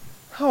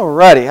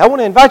Alrighty, I want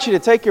to invite you to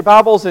take your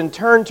Bibles and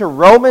turn to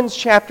Romans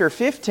chapter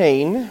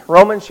 15.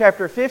 Romans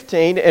chapter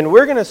 15, and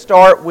we're going to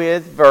start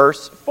with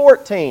verse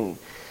 14.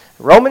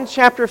 Romans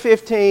chapter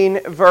 15,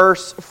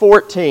 verse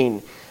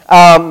 14.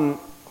 I'm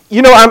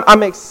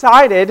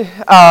excited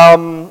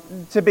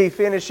to be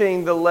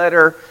finishing the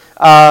letter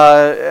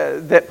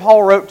that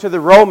Paul wrote to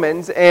the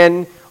Romans,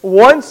 and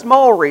one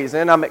small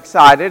reason I'm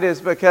excited is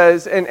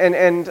because,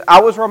 and I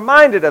was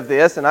reminded of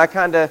this, and I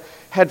kind of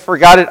had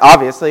forgot it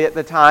obviously at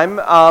the time,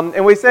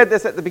 and we said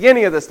this at the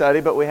beginning of the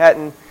study, but we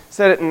hadn't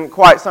said it in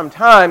quite some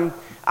time.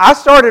 I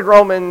started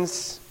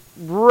Romans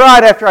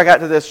right after I got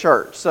to this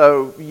church,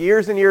 so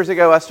years and years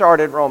ago I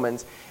started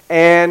Romans,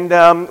 and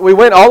we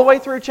went all the way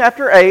through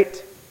chapter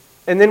 8,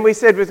 and then we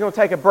said we was going to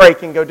take a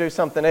break and go do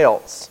something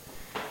else.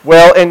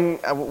 Well, in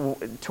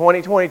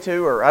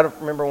 2022, or I don't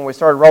remember when we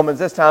started Romans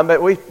this time, but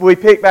we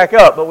picked back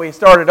up, but we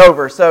started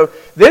over. So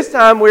this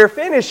time we're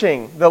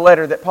finishing the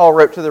letter that Paul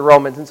wrote to the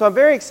Romans, and so I'm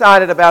very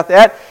excited about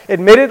that.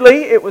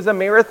 Admittedly, it was a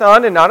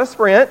marathon and not a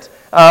sprint,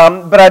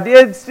 but I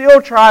did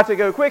still try to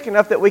go quick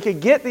enough that we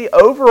could get the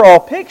overall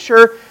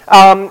picture,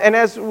 and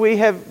as we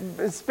have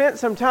spent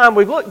some time,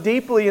 we've looked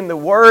deeply in the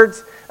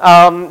words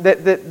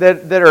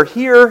that are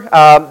here.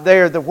 They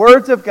are the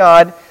words of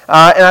God.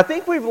 And I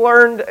think we've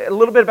learned a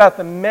little bit about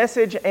the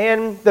message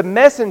and the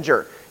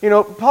messenger. You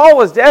know, Paul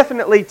was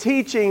definitely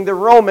teaching the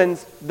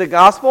Romans the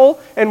gospel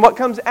and what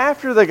comes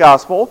after the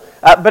gospel.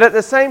 But at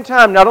the same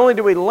time, not only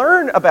do we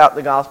learn about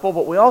the gospel,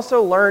 but we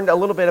also learned a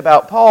little bit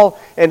about Paul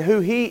and who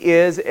he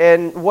is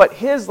and what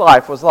his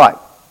life was like.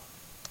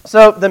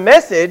 So the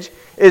message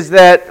is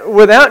that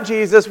without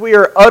Jesus, we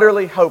are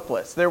utterly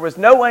hopeless. There was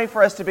no way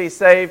for us to be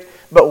saved,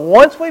 but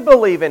once we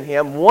believe in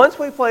Him, once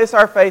we place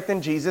our faith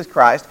in Jesus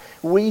Christ,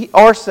 we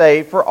are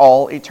saved for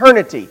all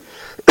eternity.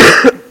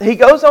 He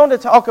goes on to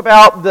talk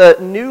about the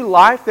new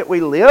life that we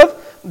live.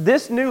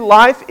 This new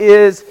life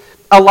is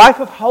a life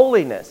of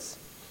holiness.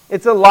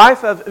 It's a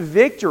life of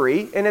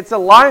victory, and it's a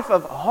life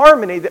of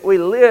harmony that we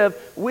live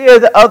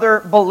with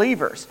other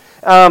believers.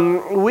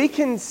 We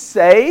can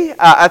say,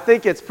 I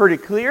think it's pretty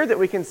clear that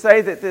we can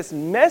say that this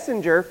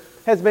messenger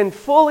has been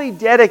fully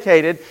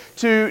dedicated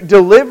to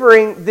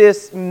delivering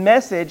this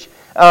message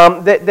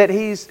that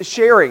he's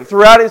sharing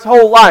throughout his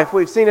whole life.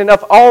 We've seen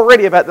enough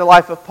already about the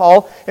life of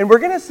Paul, and we're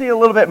going to see a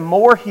little bit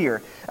more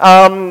here.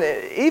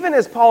 Even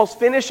as Paul's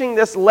finishing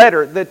this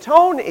letter, the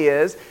tone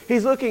is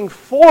he's looking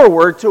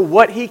forward to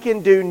what he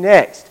can do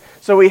next.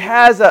 So he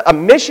has a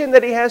mission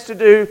that he has to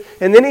do,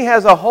 and then he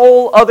has a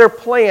whole other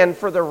plan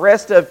for the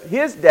rest of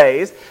his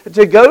days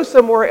to go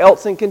somewhere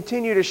else and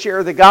continue to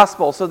share the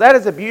gospel. So that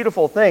is a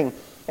beautiful thing.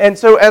 And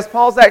so as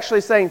Paul's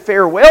actually saying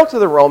farewell to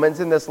the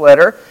Romans in this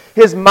letter,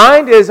 his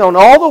mind is on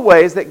all the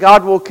ways that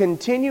God will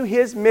continue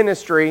His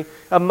ministry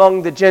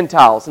among the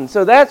Gentiles. And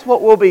so that's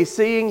what we'll be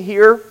seeing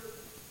here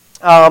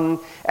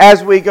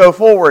as we go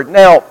forward.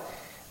 Now,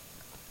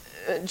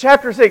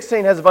 chapter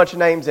 16 has a bunch of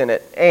names in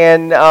it.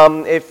 And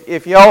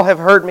if y'all have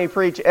heard me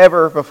preach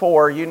ever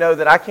before, you know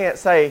that I can't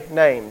say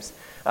names.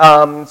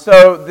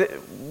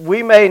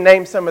 We may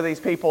name some of these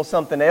people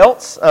something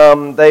else.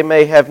 They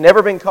may have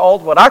never been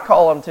called what I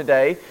call them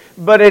today,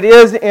 but it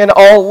is in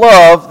all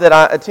love that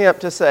I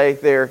attempt to say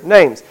their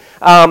names.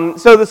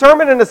 So the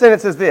sermon in a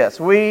sentence is this: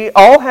 we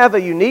all have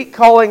a unique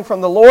calling from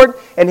the Lord,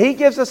 and He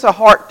gives us a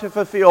heart to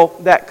fulfill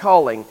that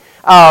calling.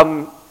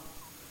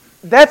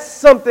 That's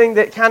something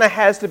that kind of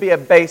has to be a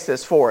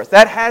basis for us.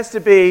 That has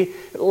to be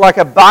like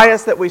a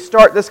bias that we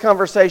start this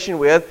conversation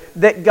with,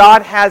 that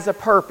God has a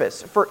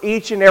purpose for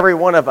each and every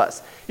one of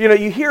us. You know,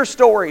 you hear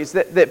stories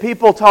that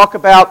people talk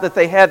about that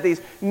they had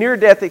these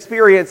near-death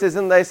experiences,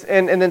 and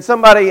then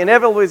somebody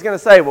inevitably is going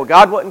to say, well,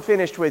 God wasn't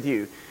finished with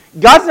you.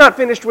 God's not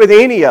finished with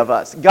any of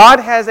us. God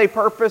has a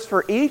purpose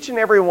for each and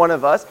every one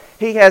of us.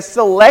 He has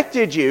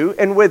selected you,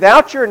 and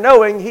without your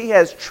knowing, He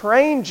has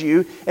trained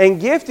you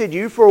and gifted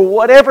you for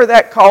whatever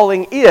that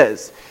calling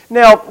is.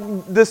 Now,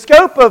 the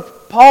scope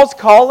of Paul's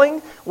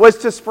calling was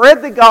to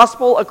spread the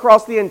gospel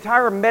across the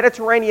entire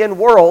Mediterranean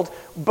world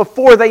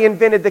before they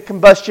invented the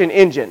combustion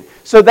engine.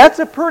 So that's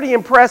a pretty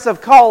impressive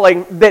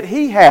calling that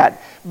he had.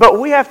 But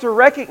we have to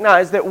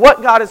recognize that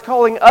what God is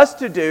calling us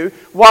to do,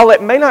 while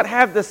it may not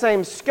have the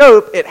same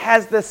scope, it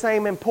has the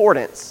same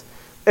importance.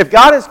 If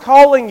God is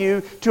calling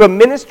you to a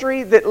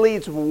ministry that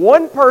leads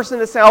one person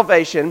to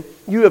salvation,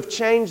 you have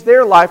changed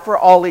their life for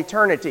all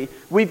eternity.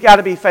 We've got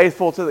to be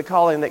faithful to the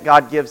calling that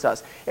God gives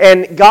us.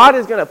 And God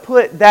is going to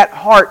put that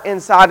heart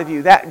inside of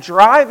you, that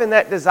drive and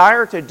that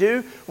desire to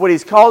do what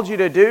He's called you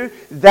to do.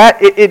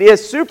 That it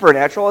is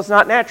supernatural. It's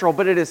not natural,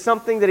 but it is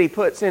something that He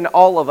puts in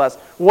all of us.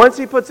 Once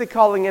He puts a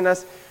calling in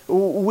us,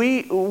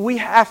 we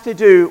have to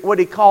do what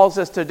He calls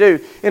us to do.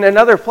 In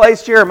another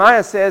place,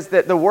 Jeremiah says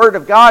that the Word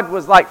of God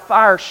was like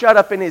fire shut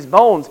up in his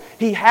bones.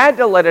 He had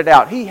to let it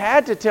out. He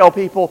had to tell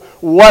people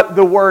what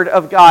the Word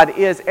of God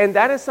is. And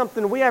that is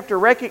something we have to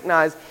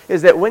recognize,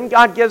 is that when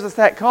God gives us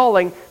that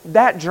calling,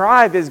 that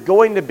drive is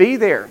going to be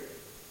there.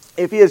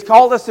 If He has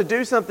called us to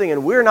do something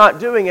and we're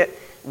not doing it,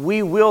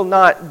 we will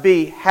not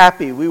be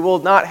happy. We will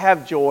not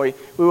have joy.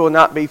 We will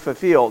not be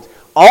fulfilled.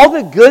 all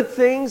the good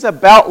things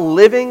about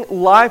living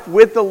life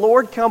with the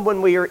Lord come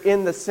when we are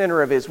in the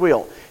center of His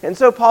will. And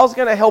so Paul's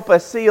going to help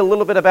us see a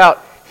little bit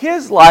about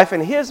his life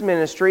and his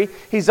ministry.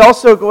 He's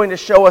also going to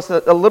show us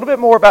a little bit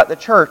more about the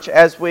church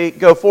as we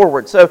go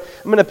forward. So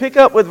I'm going to pick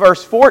up with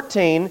verse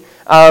 14,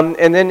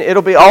 and then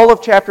it'll be all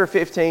of chapter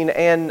 15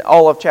 and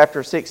all of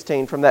chapter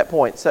 16 from that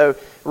point. So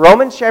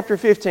Romans chapter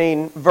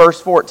 15, verse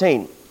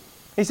 14.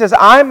 He says,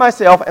 I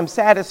myself am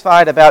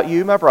satisfied about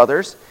you, my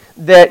brothers,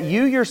 that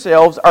you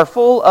yourselves are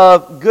full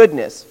of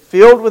goodness,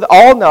 filled with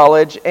all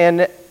knowledge,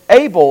 and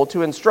able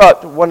to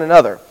instruct one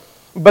another.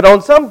 But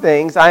on some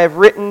things I have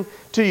written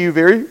to you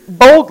very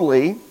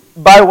boldly,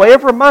 by way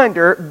of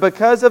reminder,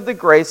 because of the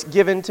grace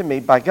given to me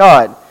by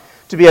God,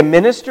 to be a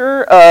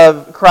minister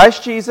of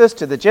Christ Jesus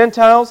to the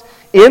Gentiles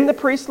in the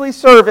priestly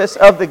service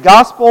of the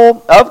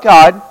gospel of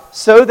God,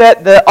 so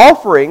that the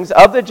offerings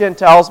of the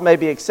Gentiles may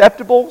be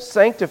acceptable,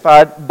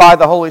 sanctified by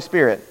the Holy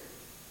Spirit.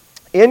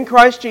 In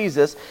Christ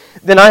Jesus,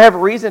 then I have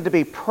reason to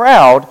be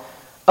proud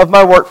of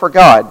my work for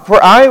God.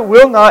 For I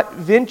will not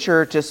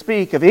venture to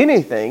speak of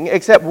anything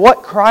except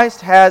what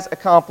Christ has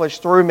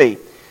accomplished through me,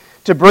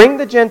 to bring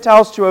the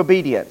Gentiles to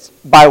obedience,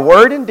 by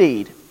word and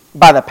deed,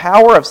 by the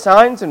power of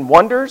signs and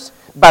wonders,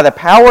 by the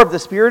power of the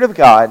Spirit of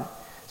God,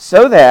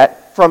 so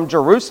that from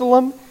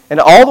Jerusalem and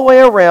all the way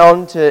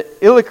around to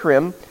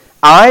Illyricum,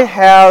 I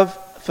have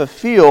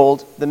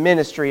fulfilled the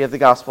ministry of the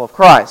gospel of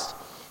Christ.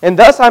 And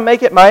thus I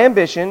make it my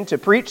ambition to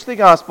preach the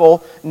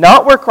gospel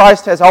not where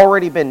Christ has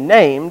already been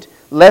named,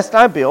 lest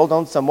I build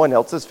on someone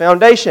else's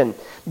foundation.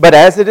 But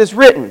as it is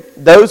written,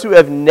 those who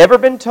have never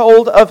been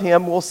told of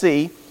Him will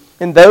see,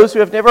 and those who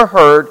have never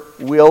heard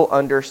will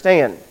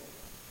understand.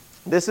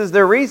 This is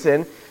the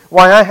reason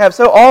why I have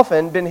so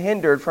often been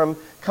hindered from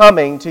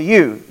coming to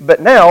you. But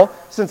now,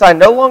 since I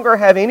no longer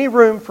have any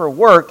room for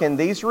work in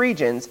these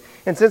regions,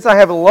 and since I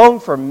have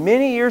longed for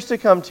many years to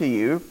come to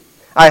you,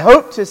 I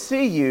hope to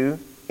see you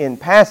in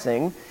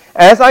passing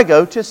as I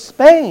go to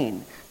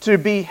Spain, to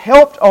be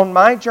helped on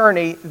my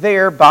journey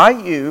there by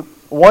you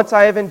once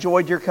I have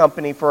enjoyed your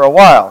company for a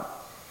while.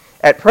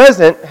 At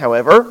present,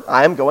 however,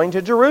 I am going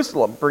to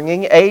Jerusalem,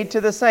 bringing aid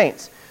to the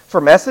saints. For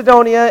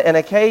Macedonia and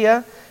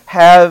Achaia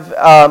have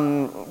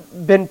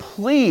been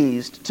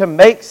pleased to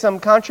make some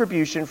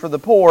contribution for the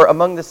poor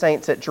among the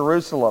saints at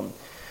Jerusalem.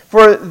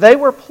 For they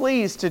were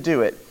pleased to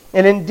do it.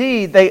 And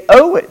indeed, they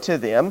owe it to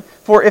them,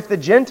 for if the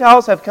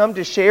Gentiles have come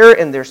to share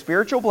in their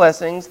spiritual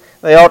blessings,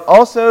 they ought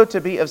also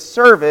to be of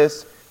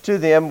service to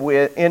them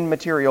in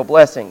material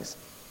blessings.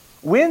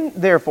 When,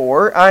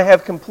 therefore, I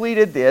have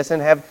completed this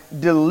and have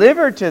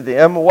delivered to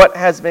them what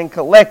has been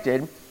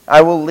collected,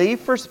 I will leave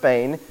for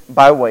Spain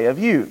by way of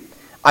you.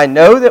 I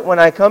know that when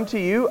I come to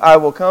you, I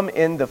will come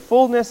in the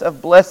fullness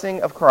of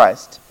blessing of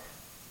Christ.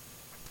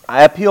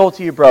 I appeal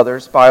to you,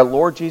 brothers, by our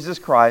Lord Jesus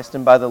Christ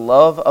and by the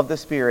love of the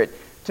Spirit,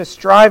 to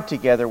strive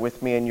together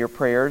with me in your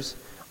prayers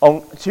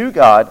to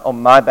God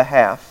on my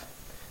behalf,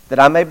 that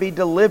I may be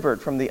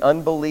delivered from the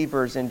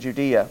unbelievers in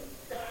Judea,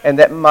 and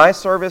that my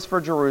service for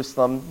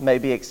Jerusalem may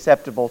be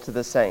acceptable to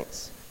the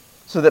saints,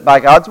 so that by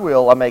God's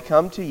will I may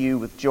come to you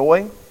with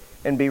joy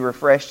and be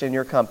refreshed in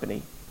your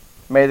company.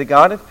 May the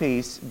God of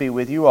peace be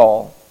with you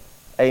all.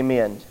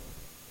 Amen.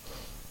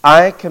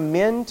 I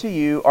commend to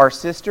you our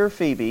sister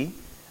Phoebe,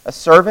 a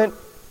servant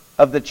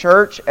of the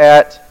church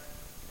at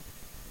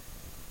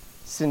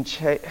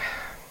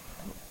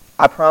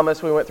I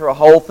promise we went through a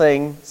whole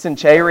thing,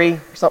 Cenchreae,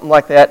 or something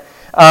like that,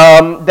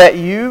 that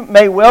you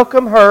may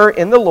welcome her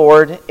in the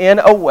Lord in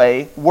a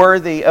way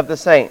worthy of the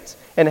saints,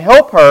 and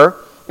help her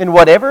in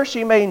whatever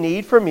she may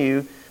need from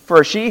you,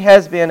 for she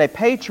has been a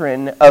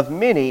patron of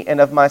many and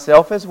of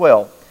myself as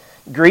well.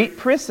 Greet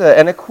Prisca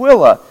and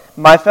Aquila,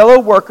 my fellow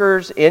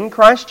workers in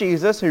Christ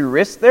Jesus, who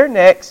risked their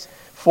necks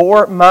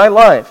for my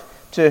life,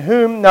 to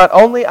whom not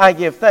only I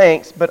give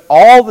thanks, but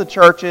all the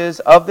churches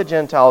of the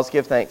Gentiles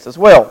give thanks as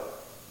well.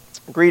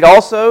 Greet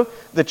also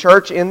the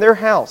church in their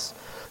house.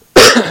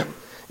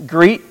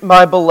 Greet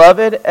my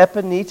beloved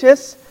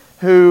Epaenetus,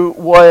 who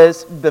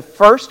was the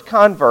first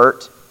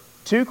convert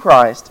to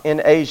Christ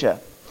in Asia.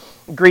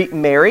 Greet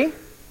Mary.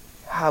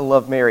 I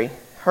love Mary.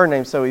 Her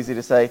name's so easy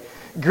to say.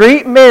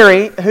 Greet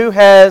Mary, who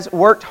has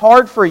worked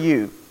hard for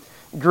you.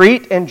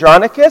 Greet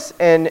Andronicus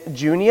and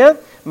Junia,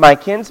 my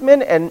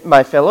kinsmen and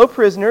my fellow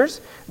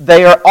prisoners.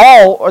 They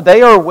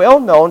are well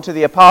known to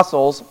the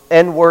apostles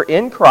and were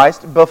in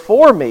Christ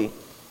before me.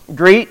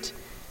 Greet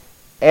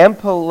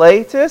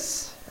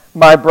Ampliatus,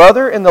 my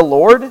brother in the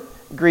Lord.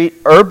 Greet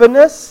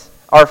Urbanus,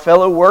 our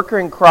fellow worker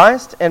in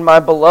Christ, and my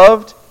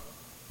beloved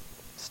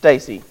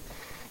Stacy.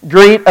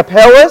 Greet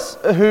Apelles,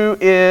 who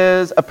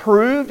is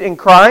approved in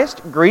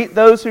Christ. Greet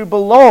those who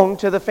belong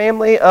to the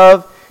family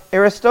of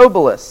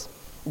Aristobulus.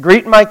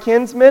 Greet my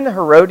kinsman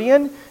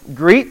Herodian.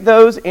 Greet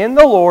those in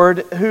the Lord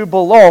who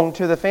belong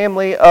to the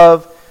family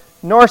of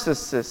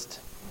Narcissus.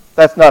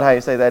 That's not how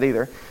you say that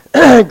either.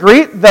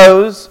 Greet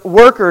those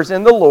workers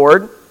in the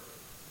Lord,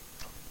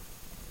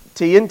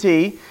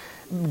 T&T.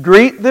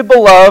 Greet the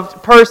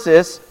beloved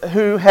Persis,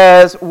 who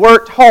has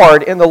worked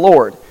hard in the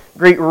Lord.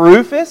 Greet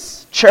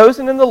Rufus,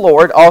 chosen in the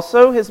Lord,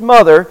 also his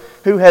mother,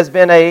 who has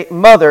been a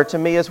mother to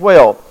me as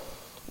well.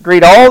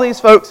 Greet all these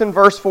folks in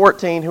verse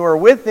 14 who are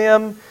with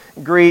them.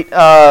 Greet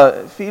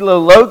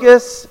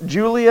Philologus,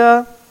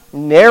 Julia,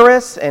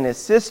 Nereus and his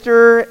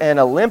sister, and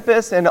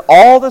Olympus, and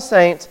all the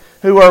saints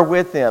who are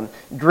with them.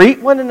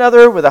 Greet one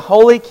another with a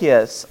holy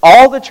kiss.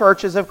 All the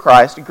churches of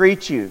Christ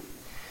greet you.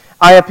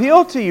 I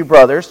appeal to you,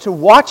 brothers, to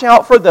watch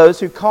out for those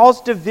who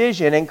cause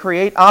division and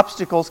create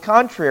obstacles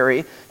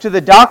contrary to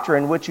the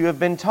doctrine which you have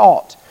been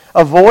taught.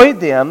 Avoid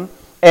them.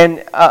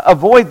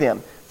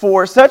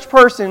 For such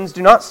persons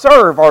do not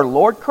serve our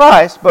Lord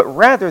Christ, but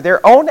rather their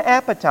own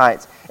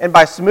appetites, and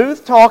by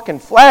smooth talk and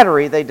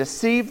flattery they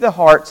deceive the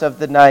hearts of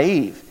the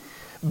naive.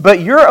 But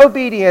your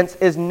obedience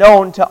is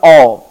known to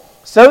all,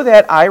 so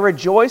that I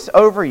rejoice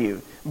over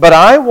you. But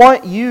I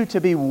want you to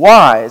be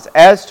wise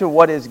as to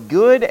what is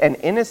good and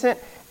innocent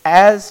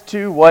as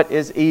to what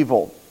is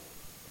evil.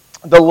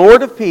 The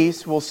Lord of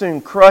peace will soon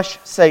crush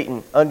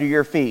Satan under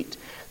your feet.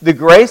 The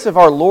grace of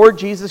our Lord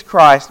Jesus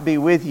Christ be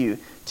with you.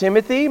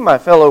 Timothy, my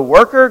fellow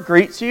worker,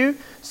 greets you.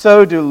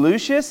 So do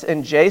Lucius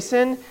and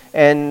Jason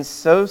and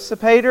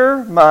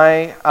Sosipater,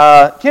 my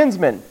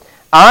kinsmen.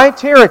 I,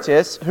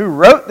 Tertius, who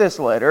wrote this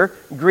letter,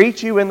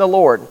 greet you in the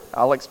Lord.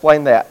 I'll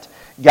explain that.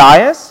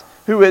 Gaius,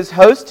 who is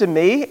host to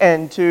me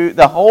and to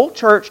the whole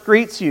church,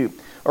 greets you.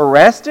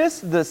 Erastus,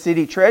 the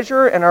city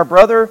treasurer, and our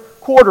brother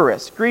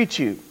Quarterus greet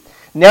you.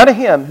 Now to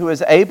him who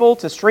is able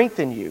to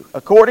strengthen you,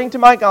 according to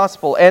my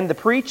gospel and the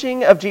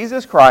preaching of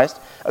Jesus Christ,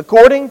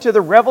 according to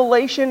the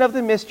revelation of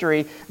the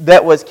mystery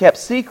that was kept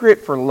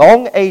secret for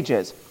long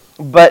ages,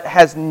 but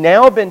has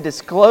now been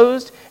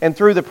disclosed, and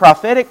through the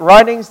prophetic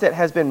writings that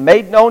has been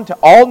made known to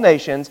all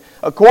nations,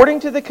 according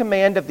to the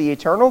command of the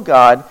eternal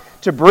God,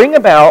 to bring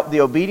about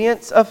the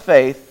obedience of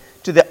faith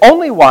to the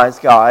only wise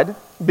God,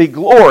 be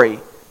glory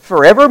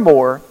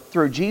forevermore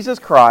through Jesus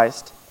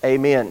Christ.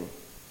 Amen.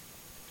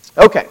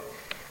 Okay.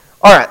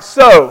 All right,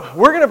 so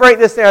we're going to break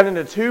this down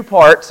into two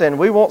parts, and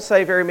we won't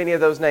say very many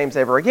of those names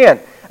ever again.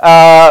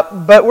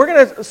 But we're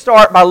going to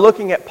start by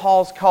looking at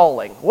Paul's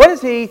calling. What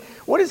is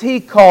he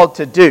called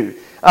to do?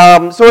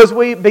 So as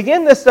we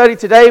begin this study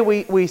today,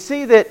 we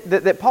see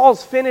that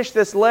Paul's finished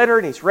this letter,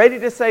 and he's ready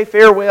to say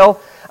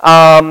farewell.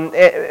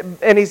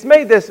 And he's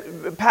made this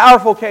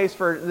powerful case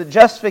for the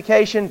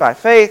justification by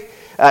faith.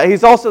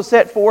 He's also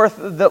set forth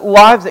the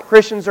lives that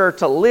Christians are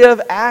to live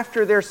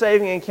after their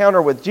saving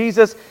encounter with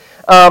Jesus.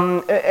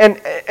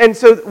 And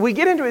so we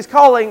get into his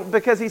calling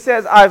because he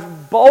says,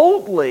 I've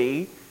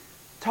boldly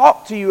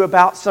talked to you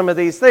about some of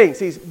these things.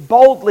 He's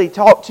boldly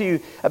talked to you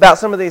about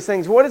some of these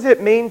things. What does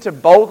it mean to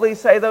boldly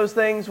say those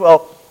things?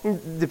 Well,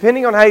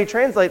 depending on how you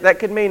translate, that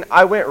could mean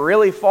I went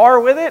really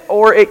far with it,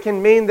 or it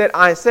can mean that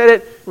I said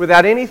it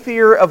without any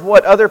fear of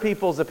what other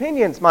people's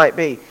opinions might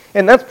be.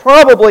 And that's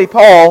probably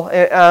Paul,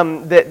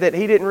 that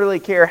he didn't really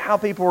care how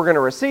people were going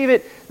to receive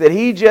it, that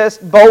he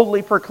just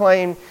boldly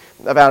proclaimed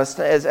about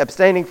as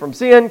abstaining from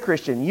sin,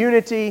 Christian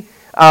unity.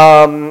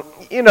 And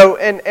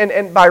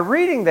by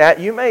reading that,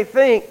 you may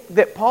think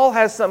that Paul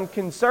has some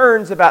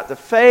concerns about the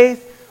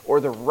faith or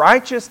the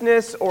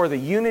righteousness or the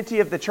unity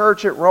of the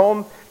church at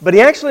Rome, but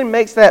he actually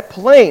makes that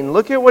plain.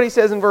 Look at what he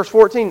says in verse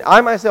 14. I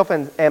myself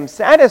am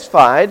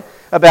satisfied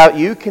about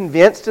you,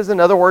 convinced is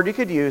another word you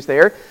could use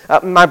there,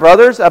 my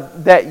brothers,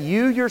 that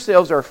you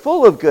yourselves are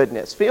full of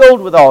goodness,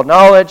 filled with all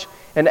knowledge,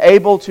 and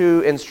able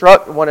to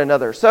instruct one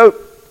another. So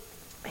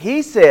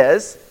he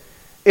says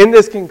in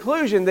this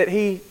conclusion that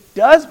he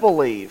does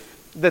believe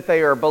that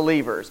they are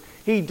believers.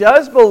 He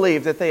does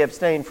believe that they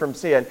abstain from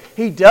sin.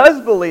 He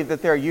does believe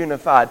that they're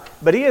unified.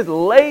 But he has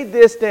laid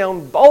this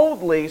down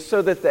boldly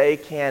so that they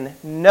can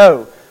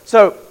know.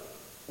 So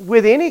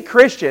with any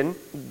Christian,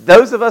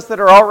 those of us that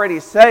are already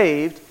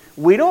saved,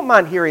 we don't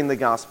mind hearing the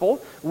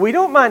gospel. We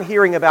don't mind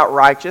hearing about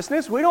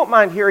righteousness. We don't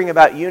mind hearing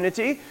about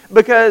unity,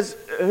 because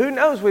who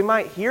knows, we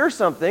might hear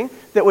something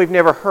that we've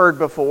never heard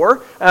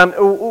before.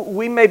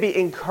 We may be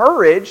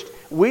encouraged.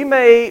 We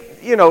may,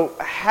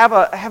 have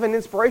an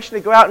inspiration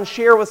to go out and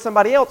share with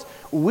somebody else.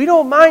 We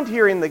don't mind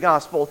hearing the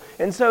gospel.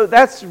 And so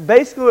that's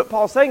basically what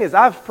Paul's saying is,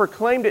 I've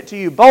proclaimed it to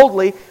you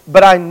boldly,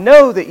 but I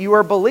know that you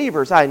are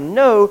believers. I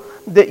know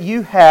that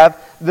you have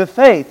the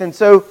faith. And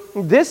so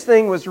this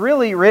letter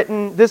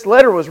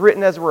was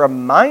written as a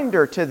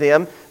reminder to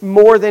them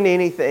more than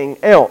anything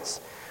else.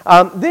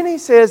 Then he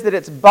says that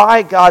it's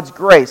by God's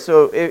grace.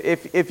 So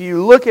if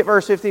you look at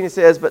verse 15, it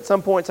says, but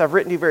some points I've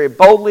written to you very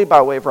boldly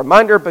by way of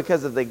reminder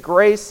because of the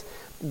grace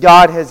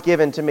God has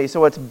given to me.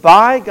 So it's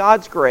by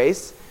God's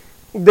grace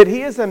that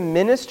he is a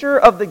minister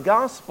of the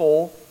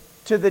gospel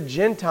to the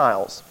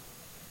Gentiles.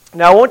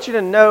 Now I want you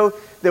to know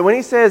that when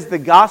he says the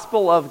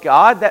gospel of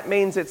God, that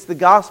means it's the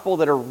gospel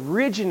that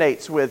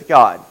originates with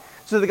God.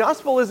 So the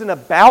gospel isn't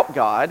about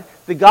God.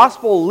 The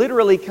gospel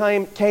literally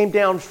came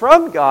down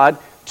from God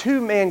to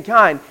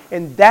mankind,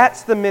 and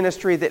that's the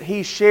ministry that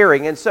he's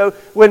sharing. And so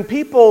when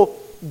people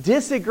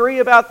disagree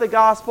about the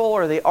gospel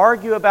or they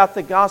argue about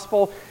the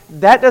gospel,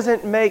 that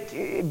doesn't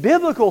make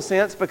biblical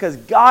sense, because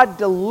God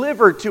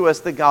delivered to us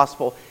the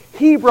gospel.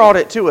 He brought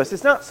it to us.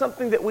 It's not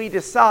something that we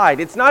decide.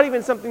 It's not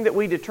even something that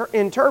we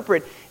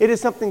interpret. It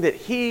is something that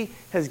He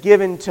has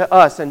given to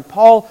us. And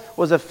Paul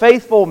was a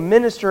faithful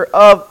minister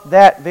of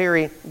that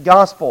very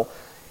gospel.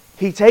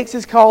 He takes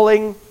his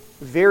calling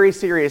very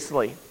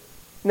seriously.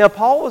 Now,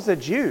 Paul was a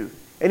Jew,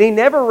 and he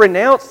never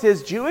renounced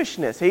his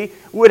Jewishness. He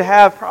would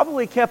have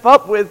probably kept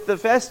up with the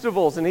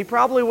festivals, and he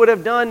probably would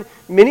have done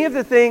many of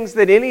the things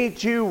that any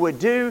Jew would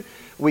do.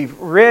 We've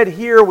read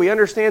here, we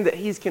understand that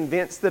he's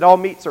convinced that all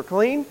meats are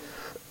clean.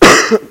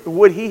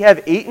 Would he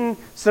have eaten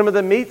some of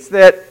the meats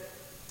that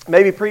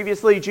maybe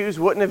previously Jews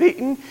wouldn't have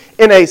eaten?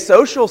 In a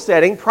social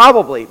setting,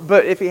 probably.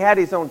 But if he had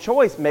his own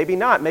choice, maybe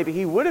not. Maybe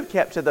he would have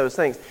kept to those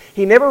things.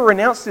 He never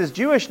renounced his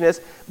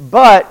Jewishness,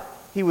 but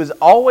he was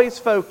always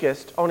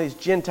focused on his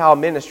Gentile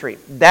ministry.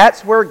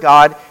 That's where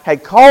God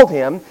had called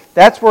him.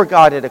 That's where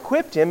God had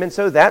equipped him. And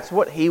so that's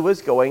what he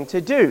was going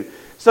to do.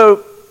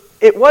 So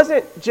it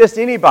wasn't just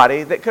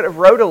anybody that could have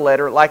wrote a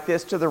letter like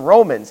this to the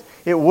Romans.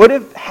 It would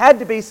have had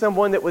to be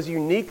someone that was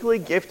uniquely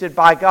gifted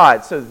by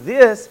God. So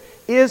this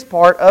is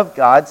part of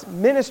God's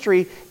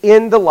ministry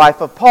in the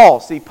life of Paul.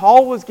 See,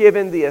 Paul was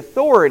given the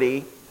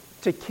authority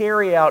to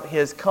carry out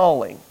his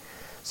calling.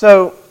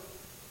 So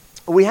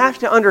we have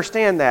to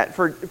understand that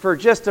for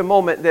just a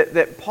moment,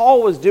 that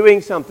Paul was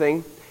doing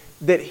something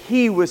that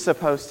he was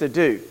supposed to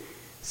do,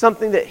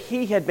 something that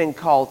he had been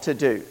called to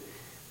do.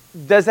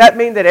 Does that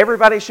mean that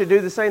everybody should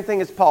do the same thing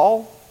as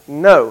Paul?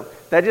 No.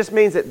 That just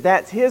means that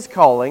that's his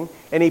calling,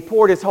 and he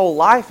poured his whole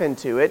life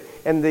into it.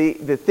 And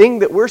the thing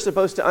that we're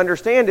supposed to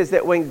understand is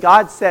that when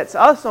God sets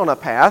us on a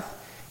path,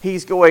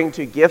 He's going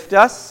to gift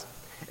us.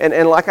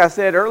 And like I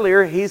said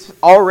earlier, He's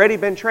already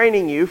been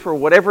training you for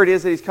whatever it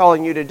is that He's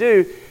calling you to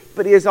do,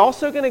 but He is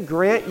also going to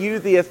grant you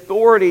the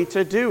authority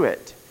to do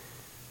it.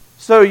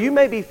 So you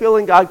may be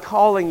feeling God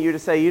calling you to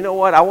say, you know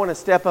what, I want to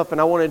step up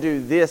and I want to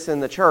do this in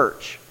the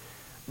church.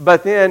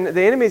 But then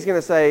the enemy is going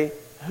to say,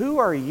 who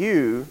are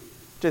you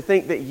to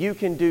think that you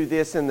can do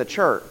this in the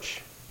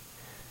church?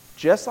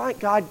 Just like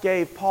God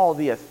gave Paul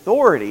the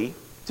authority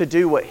to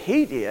do what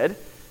he did,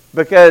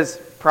 because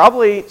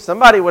probably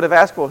somebody would have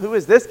asked, well, who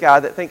is this guy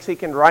that thinks he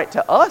can write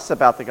to us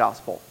about the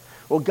gospel?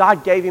 Well,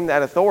 God gave him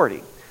that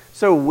authority.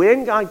 So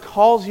when God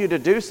calls you to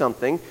do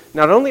something,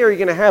 not only are you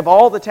going to have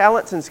all the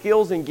talents and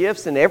skills and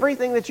gifts and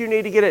everything that you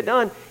need to get it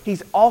done,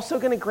 He's also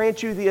going to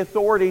grant you the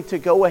authority to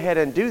go ahead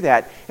and do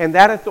that. And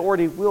that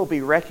authority will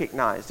be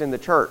recognized in the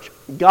church.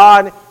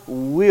 God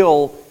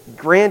will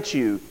grant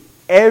you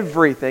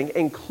everything,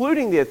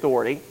 including the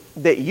authority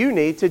that you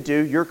need to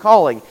do your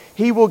calling.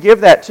 He will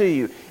give that to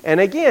you. And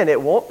again,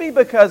 it won't be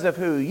because of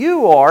who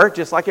you are,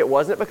 just like it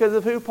wasn't because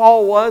of who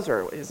Paul was,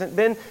 or it hasn't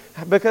been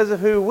because of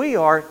who we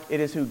are. It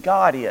is who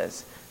God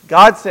is.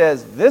 God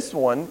says, this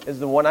one is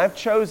the one I've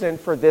chosen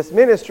for this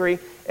ministry,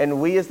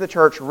 and we as the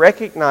church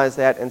recognize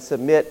that and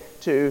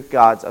submit to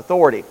God's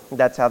authority.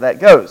 That's how that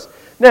goes.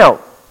 Now,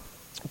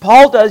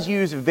 Paul does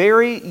use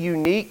very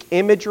unique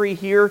imagery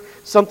here,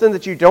 something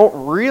that you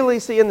don't really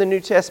see in the New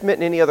Testament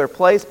in any other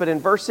place. But in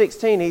verse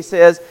 16 he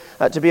says,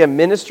 to be a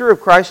minister of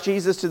Christ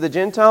Jesus to the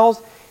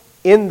Gentiles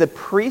in the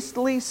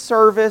priestly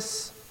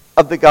service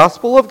of the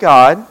gospel of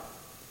God,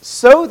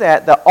 so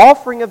that the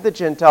offering of the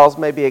Gentiles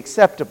may be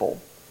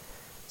acceptable,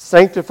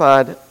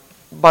 sanctified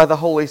by the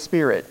Holy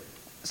Spirit.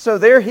 So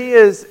there he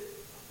is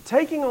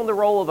taking on the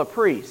role of a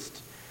priest.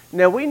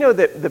 Now, we know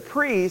that the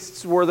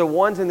priests were the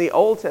ones in the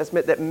Old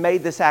Testament that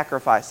made the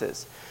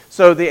sacrifices.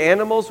 So the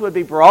animals would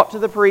be brought to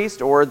the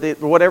priest, or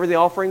whatever the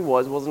offering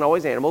was. It wasn't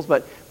always animals,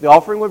 but the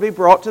offering would be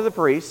brought to the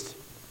priest,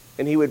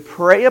 and he would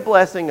pray a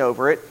blessing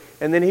over it,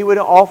 and then he would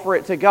offer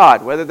it to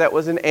God, whether that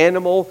was an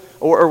animal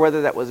or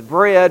whether that was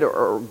bread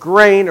or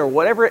grain or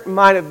whatever it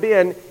might have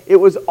been. It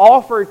was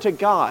offered to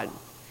God.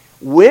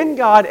 When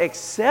God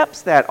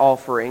accepts that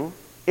offering,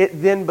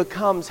 it then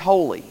becomes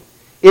holy.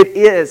 It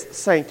is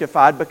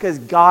sanctified because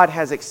God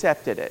has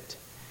accepted it.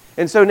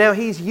 And so now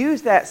He's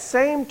used that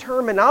same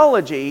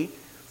terminology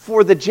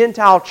for the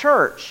Gentile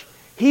church.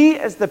 He,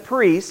 as the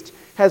priest,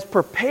 has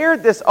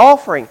prepared this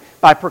offering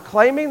by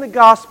proclaiming the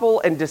gospel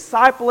and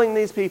discipling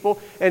these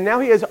people, and now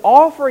He is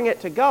offering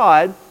it to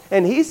God,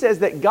 and He says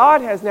that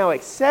God has now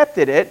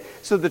accepted it,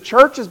 so the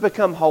church has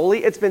become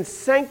holy. It's been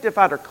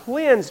sanctified or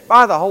cleansed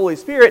by the Holy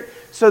Spirit,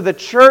 so the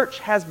church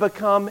has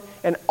become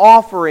an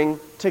offering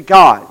to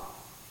God.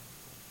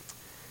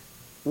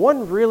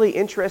 One really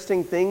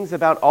interesting thing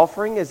about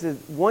offering is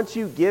that once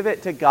you give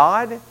it to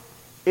God,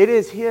 it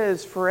is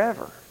His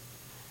forever.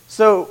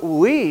 So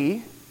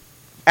we,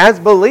 as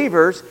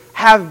believers,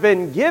 have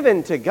been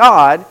given to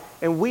God,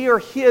 and we are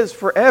His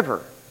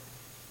forever.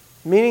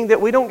 Meaning that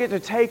we don't get to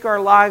take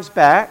our lives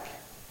back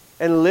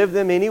and live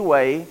them any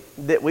way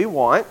that we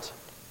want.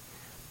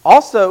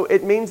 Also,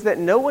 it means that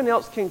no one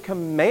else can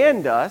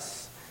command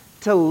us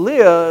to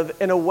live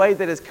in a way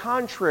that is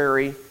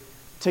contrary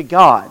to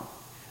God.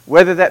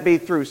 Whether that be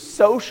through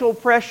social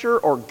pressure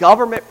or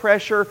government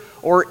pressure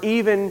or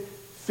even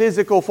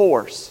physical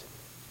force.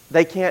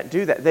 They can't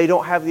do that. They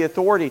don't have the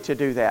authority to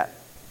do that.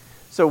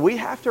 So we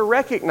have to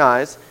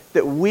recognize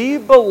that we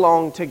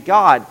belong to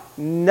God.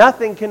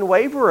 Nothing can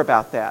waver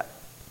about that.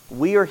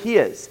 We are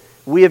His.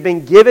 We have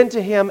been given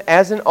to Him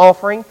as an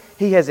offering.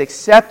 He has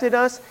accepted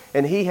us,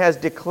 and He has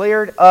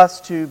declared us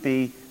to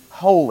be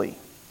holy.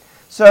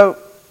 So,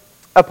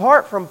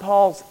 apart from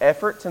Paul's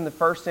efforts in the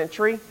first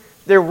century,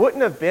 there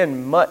wouldn't have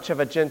been much of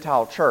a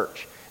Gentile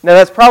church. Now,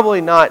 that's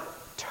probably not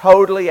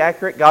totally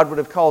accurate. God would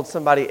have called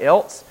somebody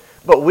else.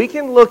 But we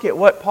can look at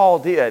what Paul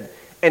did,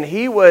 and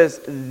he was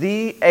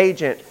the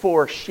agent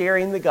for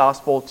sharing the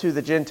gospel to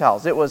the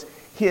Gentiles. It was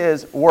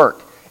his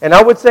work. And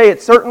I would say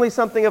it's certainly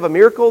something of a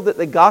miracle that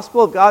the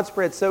gospel of God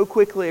spread so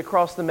quickly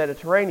across the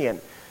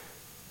Mediterranean.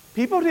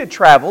 People did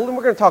travel, and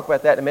we're going to talk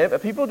about that in a minute,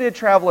 but people did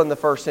travel in the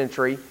first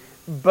century,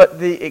 but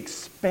the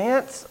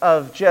expanse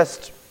of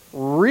just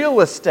real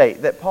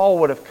estate that Paul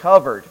would have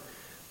covered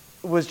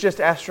was just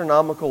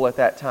astronomical at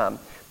that time.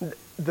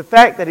 The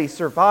fact that he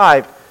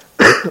survived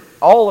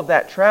all of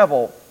that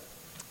travel,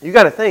 you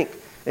got to think,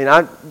 and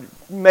I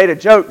made a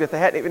joke that they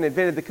hadn't even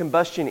invented the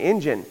combustion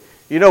engine.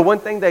 You know, one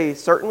thing they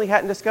certainly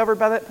hadn't discovered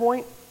by that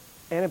point?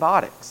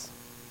 Antibiotics.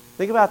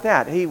 Think about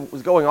that. He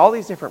was going all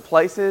these different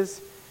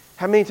places.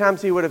 How many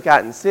times he would have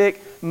gotten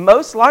sick?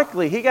 Most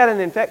likely, he got an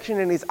infection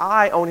in his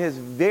eye on his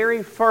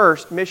very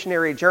first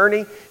missionary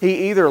journey.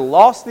 He either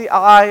lost the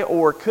eye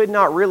or could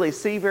not really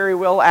see very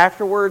well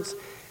afterwards.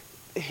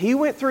 He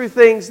went through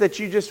things that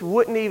you just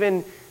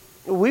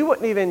we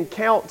wouldn't even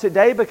count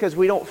today because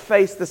we don't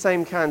face the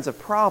same kinds of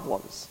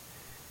problems.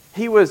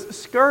 He was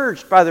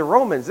scourged by the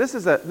Romans. This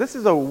is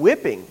a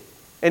whipping.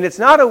 And it's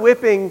not a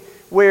whipping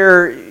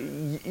where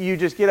you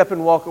just get up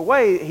and walk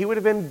away. He would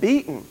have been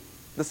beaten.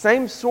 The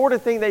same sort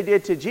of thing they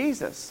did to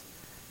Jesus.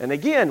 And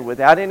again,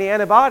 without any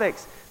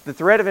antibiotics, the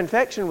threat of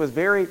infection was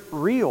very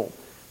real.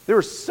 There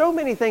were so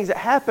many things that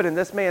happened in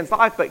this man's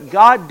life, but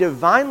God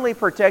divinely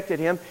protected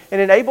him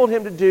and enabled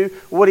him to do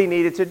what he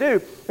needed to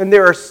do. And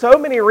there are so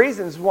many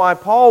reasons why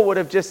Paul would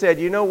have just said,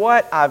 you know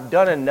what, I've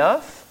done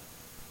enough.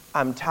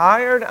 I'm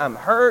tired, I'm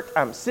hurt,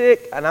 I'm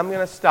sick, and I'm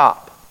going to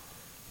stop.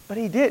 But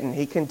he didn't.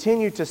 He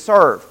continued to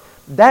serve.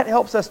 That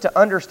helps us to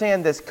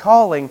understand this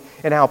calling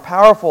and how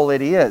powerful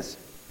it is.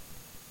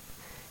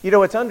 You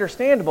know, it's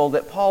understandable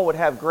that Paul would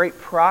have great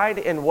pride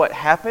in what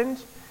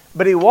happened,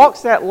 but he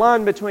walks that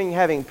line between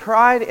having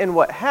pride in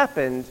what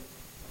happened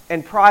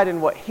and pride in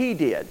what he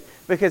did.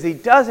 Because he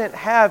doesn't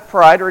have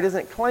pride, or he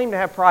doesn't claim to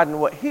have pride in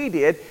what he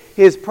did.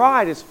 His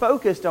pride is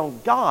focused on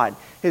God.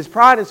 His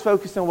pride is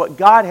focused on what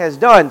God has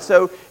done.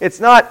 So it's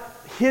not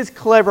his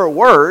clever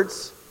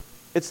words,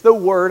 it's the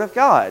Word of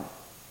God.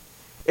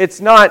 It's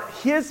not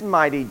his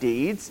mighty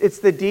deeds, it's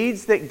the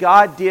deeds that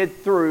God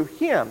did through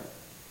him.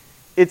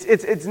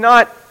 It's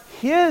not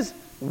his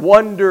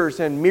wonders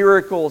and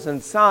miracles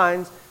and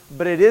signs,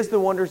 but it is the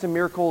wonders and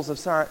miracles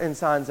and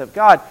signs of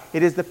God.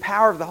 It is the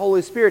power of the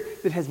Holy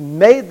Spirit that has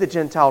made the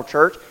Gentile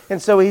church,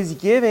 and so he's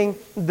giving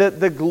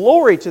the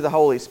glory to the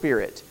Holy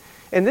Spirit.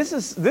 And this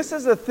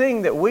is a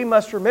thing that we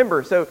must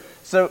remember.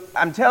 So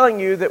I'm telling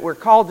you that we're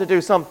called to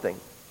do something.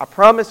 I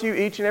promise you,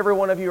 each and every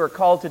one of you are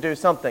called to do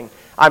something.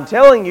 I'm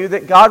telling you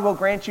that God will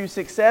grant you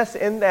success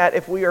in that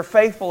if we are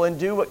faithful and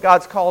do what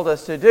God's called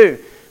us to do.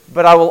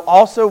 But I will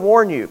also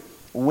warn you,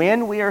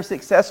 when we are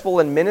successful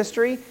in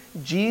ministry,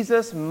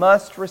 Jesus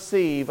must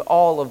receive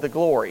all of the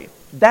glory.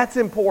 That's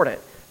important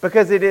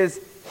because it is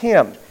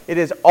Him. It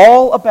is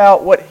all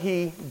about what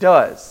He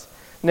does.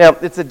 Now,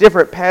 it's a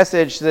different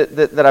passage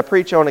that I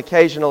preach on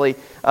occasionally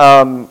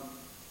in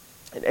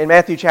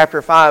Matthew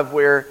chapter 5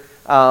 where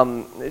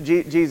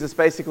Jesus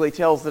basically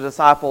tells the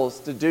disciples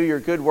to do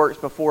your good works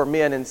before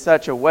men in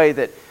such a way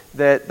that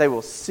they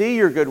will see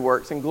your good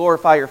works and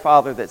glorify your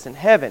Father that's in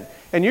heaven.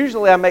 And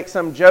usually I make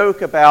some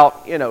joke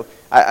about,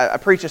 I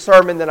preach a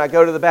sermon, then I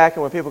go to the back,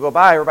 and when people go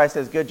by, everybody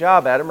says, good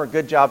job, Adam, or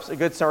good job, a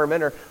good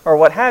sermon, or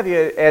what have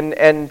you.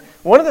 And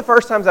one of the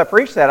first times I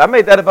preached that, I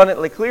made that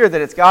abundantly clear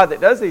that it's God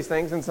that does these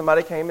things, and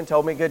somebody came and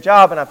told me good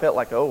job, and I felt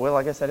like, oh, well,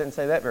 I guess I didn't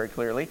say that very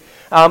clearly.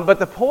 But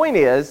the point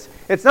is,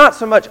 it's not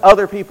so much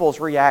other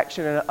people's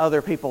reaction and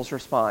other people's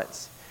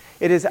response.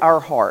 It is our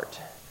heart.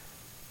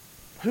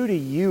 Who do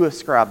you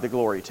ascribe the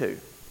glory to?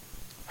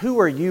 Who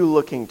are you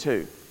looking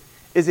to?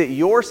 Is it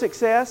your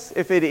success?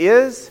 If it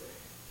is,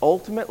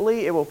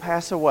 ultimately it will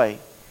pass away.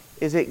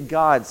 Is it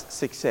God's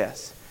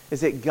success?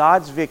 Is it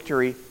God's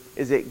victory?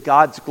 Is it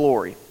God's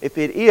glory? If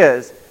it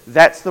is,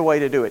 that's the way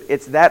to do it.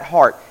 It's that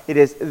heart. It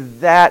is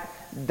that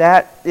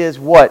is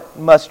what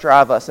must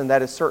drive us, and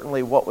that is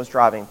certainly what was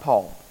driving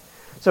Paul.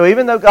 So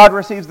even though God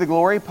receives the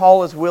glory,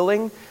 Paul is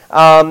willing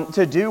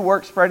to do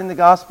work spreading the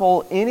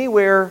gospel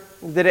anywhere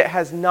that it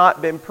has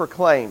not been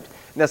proclaimed.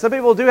 Now, some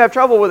people do have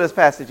trouble with this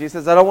passage. He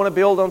says, I don't want to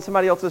build on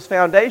somebody else's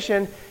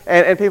foundation.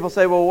 And people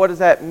say, well, what does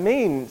that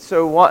mean?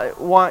 So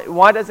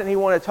why doesn't he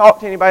want to talk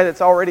to anybody that's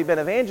already been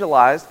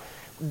evangelized?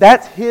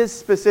 That's his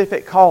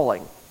specific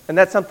calling. And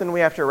that's something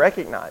we have to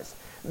recognize.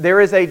 There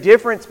is a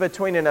difference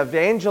between an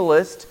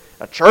evangelist,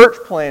 a church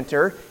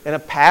planter, and a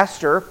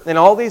pastor, and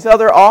all these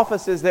other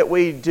offices that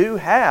we do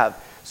have.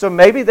 So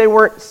maybe they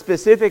weren't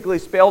specifically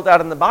spelled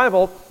out in the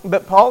Bible,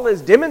 but Paul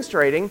is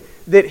demonstrating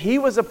that he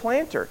was a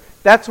planter.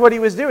 That's what he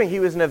was doing. He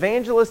was an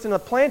evangelist and a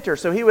planter.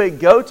 So he would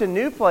go to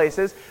new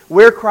places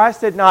where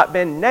Christ had not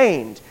been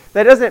named.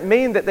 That doesn't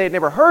mean that they'd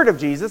never heard of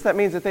Jesus. That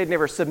means that they'd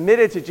never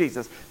submitted to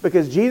Jesus.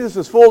 Because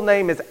Jesus' full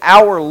name is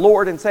our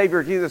Lord and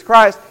Savior Jesus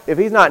Christ. If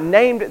he's not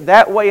named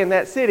that way in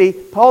that city,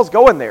 Paul's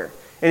going there.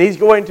 And he's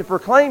going to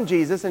proclaim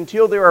Jesus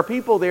until there are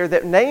people there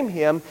that name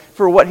him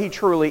for what he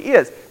truly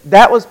is.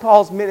 That was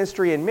Paul's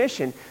ministry and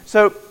mission.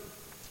 So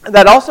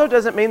that also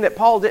doesn't mean that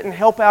Paul didn't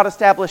help out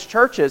established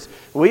churches.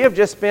 We have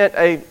just spent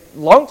a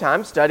long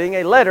time studying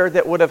a letter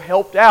that would have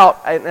helped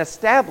out an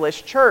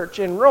established church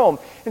in Rome.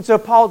 And so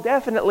Paul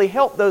definitely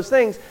helped those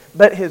things,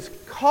 but his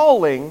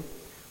calling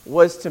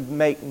was to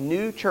make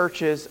new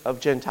churches of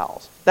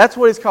Gentiles. That's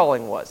what his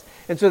calling was.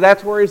 And so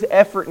that's where his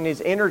effort and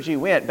his energy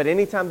went. But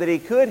anytime that he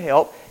could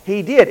help,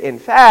 he did. In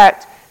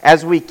fact,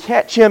 as we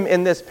catch him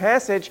in this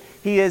passage,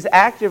 he is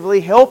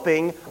actively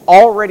helping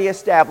already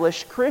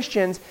established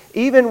Christians,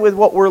 even with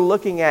what we're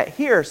looking at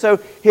here. So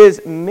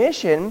his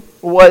mission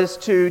was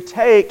to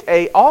take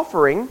an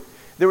offering.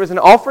 There was an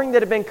offering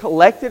that had been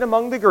collected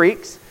among the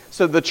Greeks.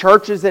 So the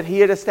churches that he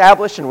had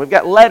established, and we've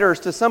got letters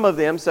to some of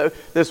them. So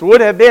this would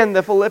have been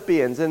the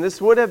Philippians, and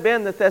this would have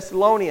been the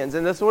Thessalonians,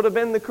 and this would have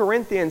been the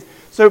Corinthians.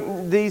 So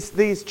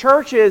these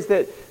churches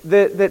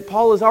that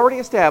Paul has already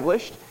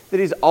established,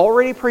 that he's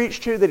already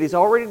preached to, that he's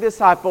already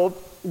discipled,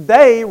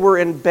 they were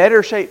in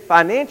better shape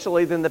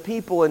financially than the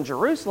people in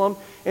Jerusalem.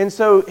 And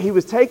so he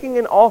was taking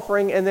an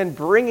offering and then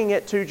bringing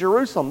it to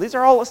Jerusalem. These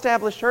are all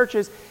established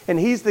churches, and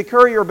he's the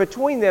courier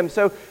between them.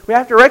 So we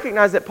have to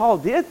recognize that Paul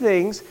did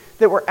things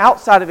that were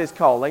outside of his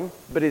calling,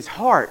 but his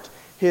heart,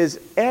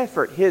 his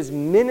effort, his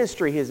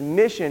ministry, his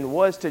mission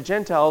was to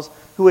Gentiles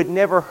who had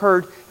never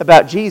heard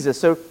about Jesus.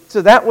 So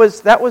that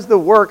was the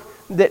work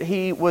that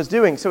he was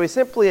doing. So he's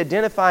simply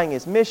identifying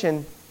his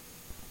mission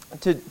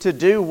to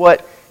do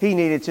what he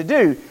needed to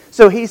do.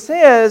 So he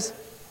says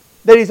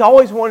that he's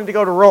always wanted to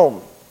go to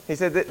Rome. He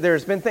said that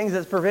there's been things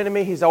that's prevented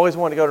me. He's always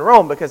wanted to go to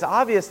Rome because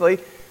obviously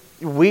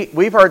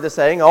we've heard the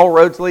saying, all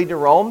roads lead to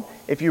Rome.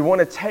 If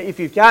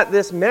you've got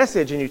this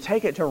message and you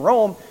take it to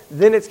Rome,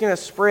 then it's going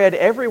to spread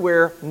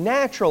everywhere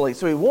naturally.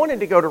 So he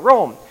wanted to go to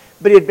Rome.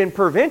 But he had been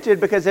prevented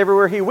because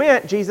everywhere he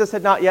went, Jesus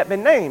had not yet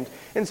been named.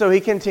 And so he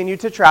continued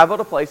to travel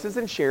to places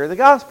and share the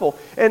gospel.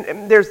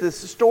 And there's this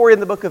story in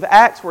the book of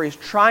Acts where he's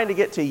trying to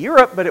get to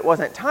Europe, but it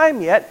wasn't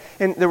time yet.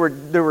 And there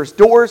were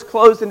doors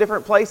closed in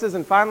different places.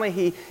 And finally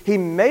he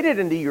made it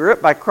into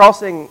Europe by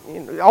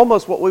crossing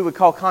almost what we would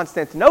call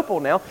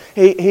Constantinople now.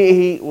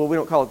 Well, we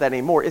don't call it that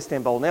anymore,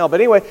 Istanbul now.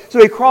 But anyway, so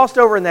he crossed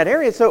over in that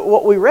area. So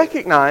what we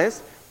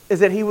recognize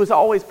is that he was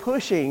always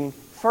pushing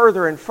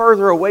further and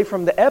further away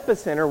from the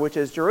epicenter, which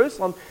is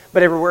Jerusalem.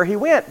 But everywhere he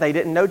went, they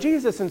didn't know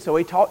Jesus, and so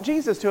he taught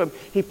Jesus to them.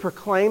 He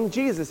proclaimed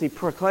Jesus. He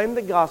proclaimed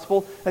the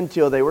gospel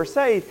until they were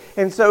saved.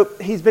 And so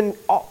he's been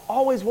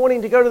always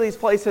wanting to go to these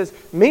places.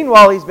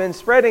 Meanwhile, he's been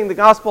spreading the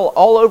gospel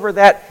all over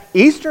that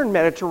eastern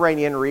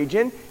Mediterranean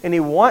region, and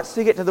he wants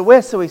to get to the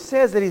west. So he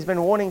says that he's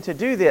been wanting to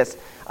do this.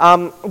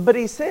 But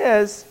he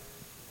says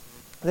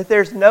that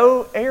there's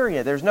no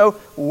area, there's no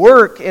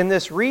work in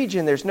this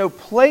region, there's no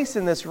place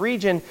in this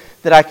region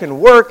that I can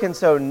work, and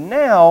so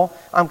now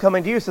I'm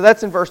coming to you. So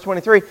that's in verse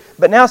 23.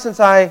 But now since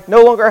I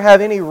no longer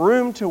have any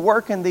room to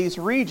work in these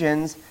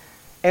regions,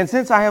 and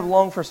since I have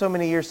longed for so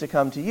many years to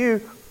come to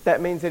you,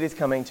 that means that he's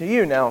coming to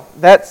you. Now,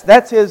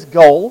 that's his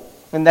goal,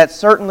 and that's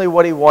certainly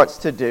what he wants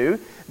to do,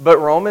 but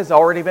Rome has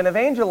already been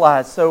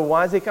evangelized, so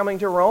why is he coming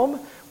to Rome?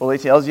 Well, he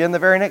tells you in the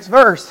very next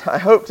verse, I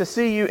hope to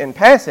see you in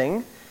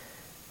passing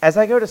as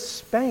I go to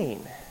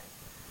Spain.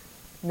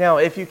 Now,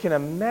 if you can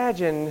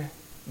imagine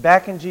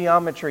back in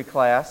geography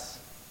class,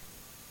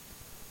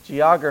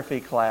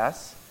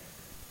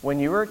 when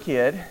you were a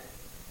kid,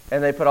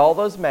 and they put all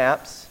those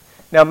maps.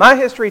 Now, my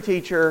history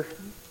teacher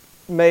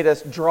made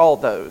us draw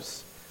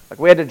those. Like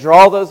we had to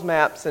draw those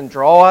maps and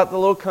draw out the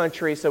little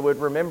country so we'd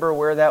remember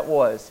where that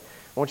was.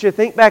 I want you to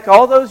think back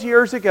all those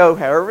years ago,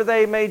 however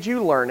they made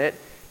you learn it,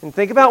 and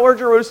think about where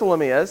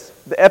Jerusalem is,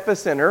 the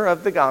epicenter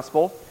of the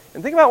gospel,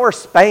 and think about where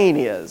Spain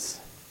is.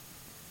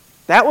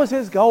 That was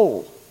his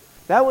goal.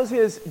 That was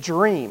his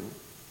dream.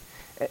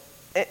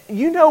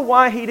 You know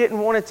why he didn't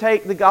want to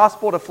take the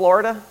gospel to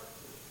Florida?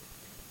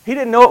 He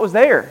didn't know it was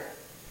there.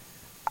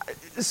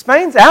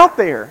 Spain's out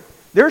there.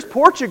 There's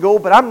Portugal,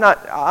 but I'm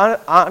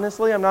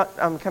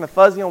kind of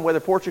fuzzy on whether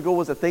Portugal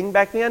was a thing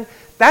back then.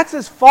 That's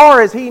as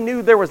far as he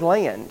knew there was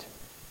land.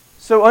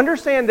 So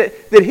understand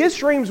that his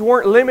dreams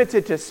weren't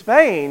limited to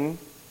Spain.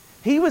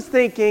 He was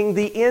thinking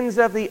the ends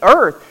of the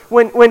earth.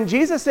 When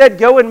Jesus said,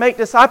 go and make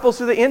disciples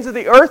to the ends of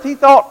the earth, he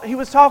thought he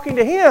was talking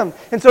to him.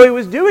 And so he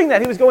was doing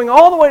that. He was going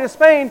all the way to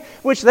Spain,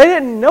 which they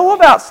didn't know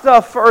about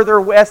stuff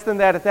further west than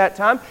that at that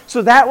time.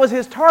 So that was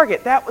his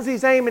target. That was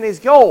his aim and his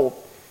goal.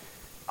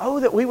 Oh,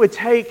 that we would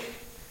take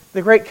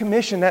the Great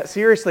Commission that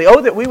seriously.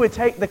 Oh, that we would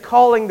take the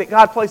calling that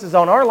God places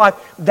on our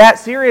life that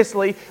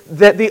seriously,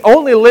 that the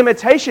only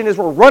limitation is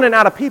we're running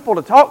out of people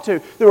to talk to,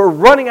 that we're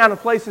running out of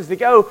places to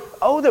go.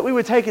 Oh, that we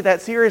would take it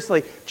that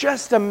seriously.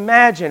 Just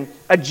imagine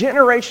a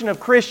generation of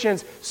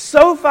Christians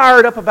so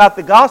fired up about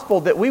the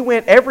gospel that we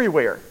went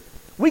everywhere.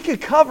 We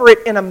could cover it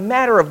in a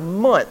matter of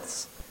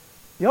months.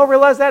 Y'all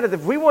realize that?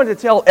 If we wanted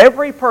to tell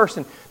every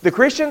person, the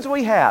Christians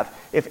we have,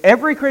 if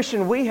every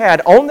Christian we had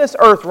on this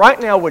earth right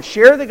now would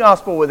share the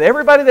gospel with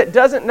everybody that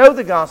doesn't know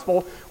the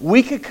gospel,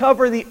 we could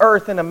cover the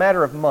earth in a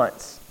matter of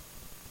months.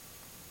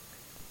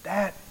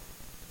 That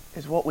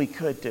is what we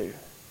could do.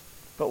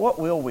 But what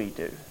will we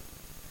do?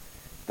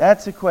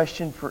 That's a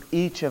question for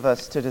each of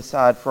us to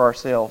decide for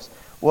ourselves.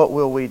 What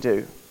will we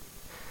do?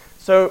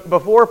 So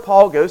before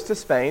Paul goes to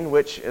Spain,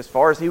 which as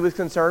far as he was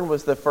concerned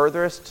was the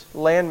furthest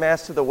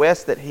landmass to the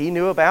west that he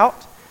knew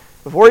about,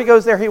 before he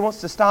goes there, he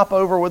wants to stop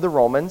over with the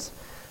Romans.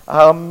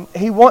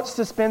 He wants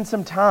to spend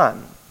some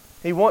time.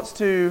 He wants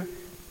to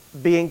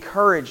be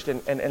encouraged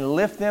and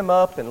lift them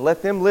up and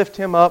let them lift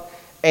him up.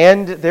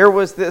 And there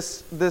was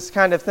this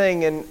kind of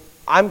thing, and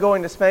I'm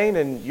going to Spain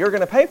and you're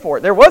going to pay for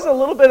it. There was a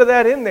little bit of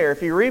that in there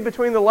if you read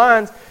between the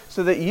lines,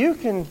 so that you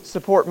can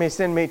support me,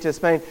 send me to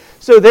Spain.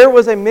 So there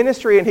was a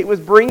ministry and he was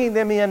bringing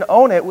them in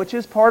on it, which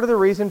is part of the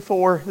reason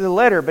for the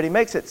letter. But he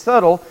makes it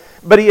subtle.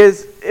 But he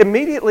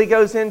immediately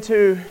goes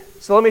into,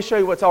 so let me show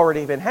you what's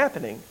already been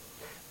happening.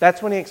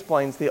 That's when he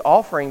explains the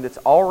offering that's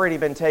already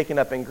been taken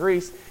up in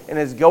Greece and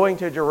is going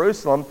to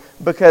Jerusalem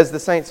because the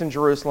saints in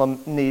Jerusalem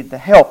need the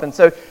help. And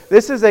so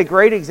this is a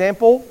great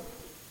example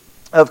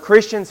of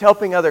Christians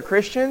helping other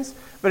Christians,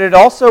 but it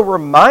also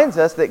reminds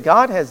us that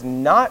God has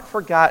not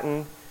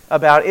forgotten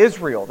about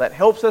Israel. That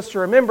helps us to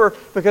remember,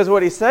 because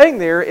what he's saying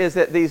there is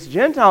that these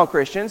Gentile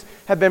Christians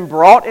have been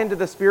brought into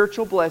the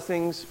spiritual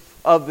blessings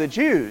of the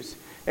Jews.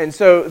 And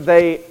so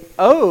they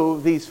owe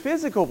these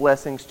physical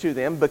blessings to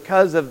them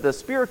because of the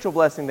spiritual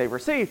blessing they've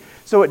received.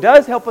 So it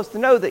does help us to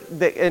know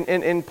that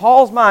in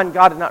Paul's mind,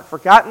 God had not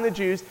forgotten the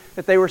Jews,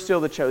 that they were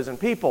still the chosen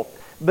people.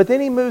 But then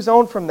he moves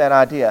on from that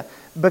idea,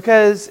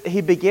 because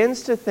he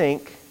begins to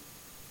think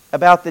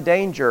about the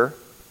danger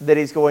that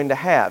he's going to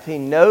have. He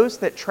knows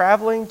that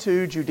traveling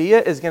to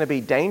Judea is going to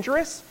be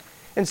dangerous,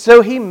 and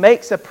so he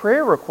makes a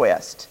prayer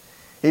request.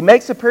 He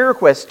makes a prayer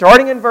request.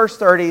 Starting in verse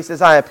 30, he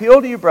says, I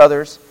appeal to you,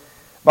 brothers,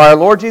 by our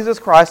Lord Jesus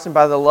Christ and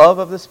by the love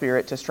of the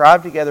Spirit, to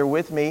strive together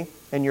with me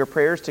in your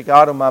prayers to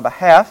God on my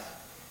behalf,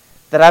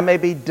 that I may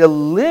be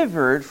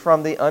delivered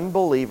from the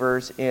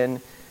unbelievers in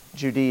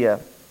Judea.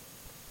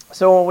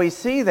 So when we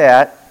see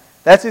that,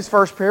 that's his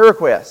first prayer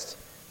request,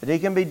 that he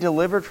can be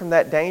delivered from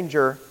that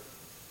danger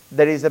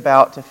that he's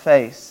about to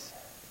face.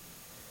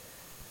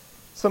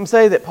 Some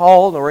say that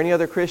Paul or any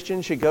other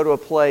Christian should go to a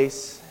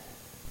place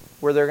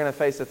where they're going to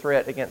face a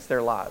threat against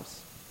their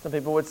lives. Some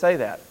people would say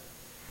that.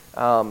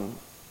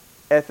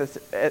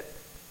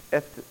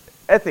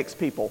 Ethics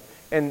people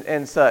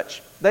and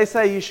such. They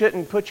say you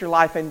shouldn't put your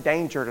life in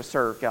danger to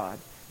serve God.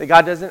 That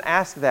God doesn't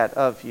ask that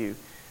of you.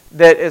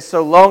 That is,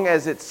 so long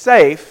as it's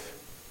safe,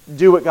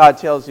 do what God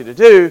tells you to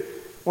do.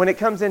 When it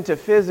comes into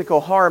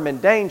physical harm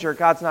and danger,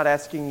 God's not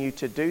asking you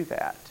to do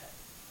that.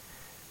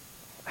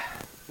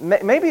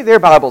 Maybe their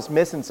Bible's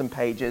missing some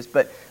pages,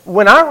 but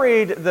when I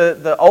read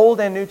the Old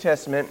and New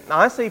Testament,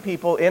 I see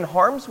people in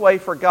harm's way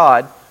for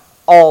God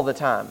all the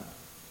time.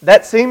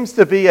 That seems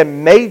to be a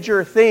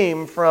major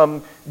theme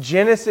from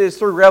Genesis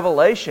through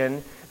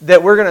Revelation,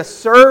 that we're going to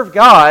serve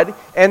God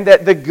and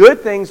that the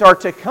good things are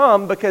to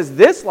come, because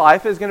this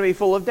life is going to be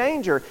full of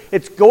danger.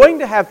 It's going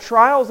to have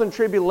trials and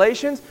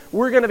tribulations.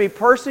 We're going to be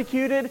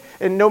persecuted,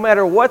 and no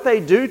matter what they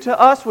do to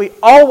us, we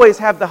always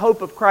have the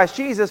hope of Christ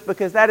Jesus,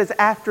 because that is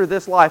after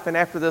this life and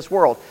after this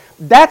world.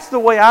 That's the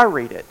way I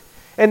read it.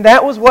 And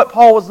that was what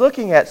Paul was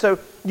looking at. So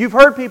you've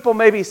heard people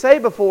maybe say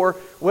before,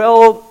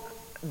 well,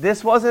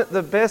 this wasn't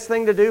the best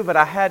thing to do, but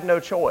I had no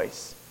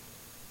choice.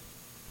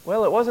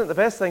 Well, it wasn't the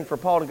best thing for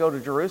Paul to go to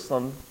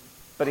Jerusalem,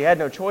 but he had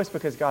no choice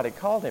because God had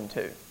called him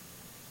to.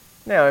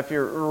 Now, if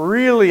you're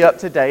really up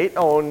to date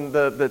on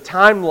the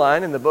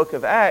timeline in the book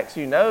of Acts,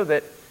 you know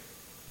that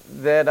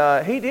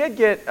he did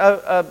get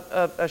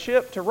a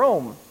ship to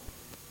Rome.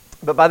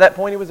 But by that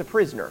point, he was a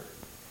prisoner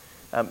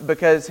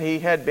because he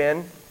had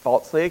been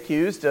falsely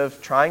accused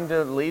of trying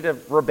to lead a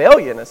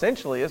rebellion,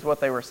 essentially, is what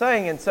they were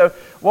saying. And so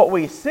what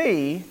we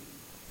see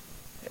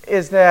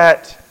is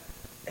that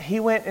he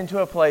went into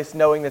a place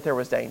knowing that there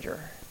was danger.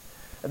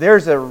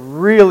 There's a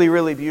really,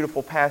 really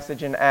beautiful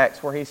passage in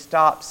Acts where he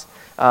stops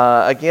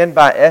again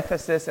by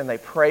Ephesus, and they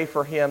pray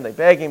for him. They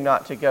beg him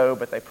not to go,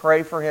 but they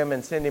pray for him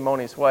and send him on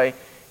his way.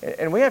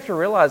 And we have to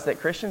realize that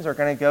Christians are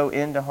going to go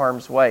into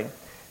harm's way.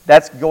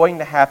 That's going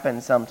to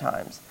happen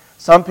sometimes.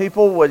 Some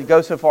people would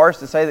go so far as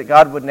to say that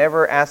God would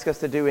never ask us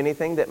to do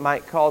anything that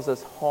might cause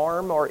us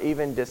harm or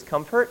even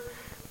discomfort.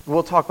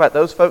 We'll talk about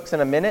those folks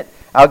in a minute.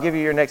 I'll give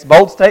you your next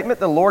bold statement.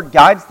 The Lord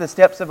guides the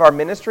steps of our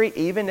ministry,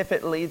 even if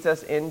it leads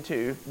us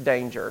into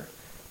danger.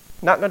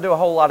 Not going to do a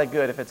whole lot of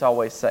good if it's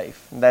always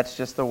safe. That's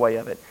just the way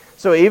of it.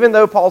 So even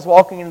though Paul's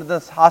walking into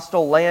this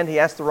hostile land, he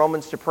asks the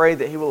Romans to pray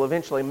that he will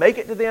eventually make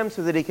it to them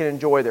so that he can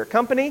enjoy their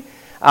company.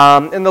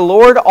 And the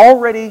Lord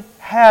already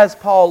has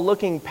Paul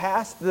looking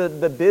past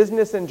the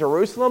business in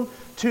Jerusalem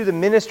to the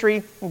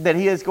ministry that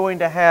he is going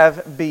to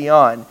have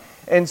beyond.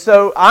 And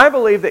so I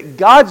believe that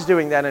God's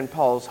doing that in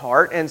Paul's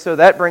heart. And so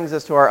that brings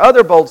us to our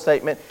other bold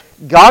statement.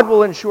 God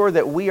will ensure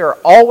that we are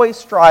always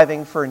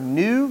striving for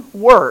new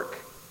work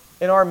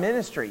in our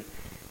ministry.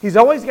 He's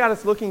always got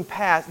us looking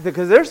past,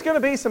 because there's going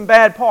to be some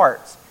bad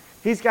parts.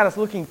 He's got us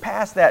looking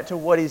past that to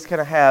what He's going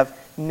to have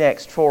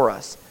next for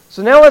us.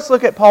 So now let's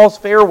look at Paul's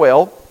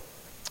farewell.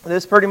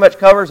 This pretty much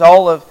covers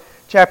all of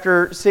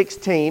chapter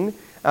 16.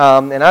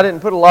 And I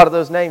didn't put a lot of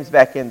those names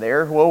back in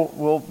there.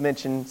 We'll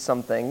mention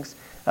some things,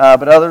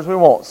 but others we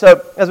won't.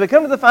 So as we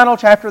come to the final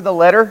chapter of the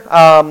letter,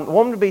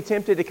 one would be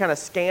tempted to kind of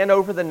scan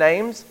over the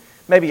names.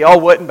 Maybe y'all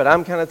wouldn't, but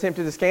I'm kind of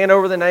tempted to scan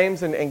over the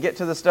names and get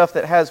to the stuff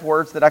that has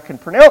words that I can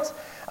pronounce.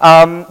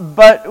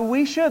 But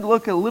we should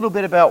look a little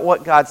bit about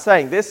what God's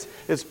saying. This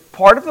is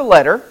part of the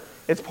letter.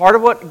 It's part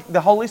of what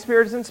the Holy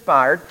Spirit has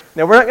inspired.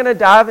 Now, we're not going to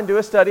dive and do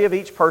a study of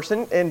each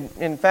person. And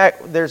in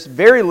fact, there's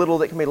very little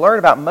that can be learned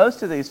about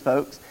most of these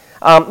folks.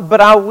 But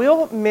I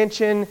will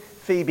mention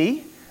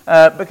Phoebe,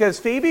 because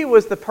Phoebe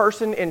was the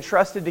person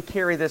entrusted to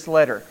carry this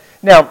letter.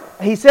 Now,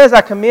 he says,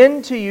 I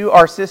commend to you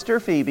our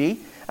sister Phoebe,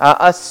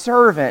 a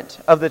servant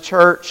of the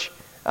church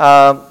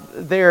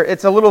there.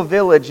 It's a little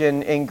village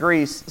in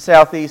Greece,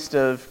 southeast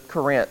of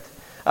Corinth.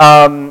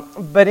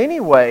 But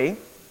anyway,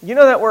 you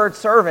know that word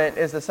servant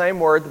is the same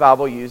word the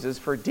Bible uses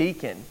for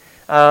deacon.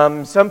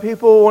 Some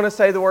people want to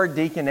say the word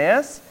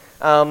deaconess.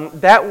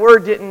 That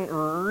word didn't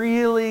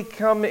really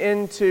come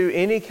into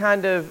any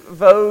kind of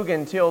vogue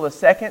until the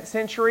 2nd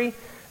century.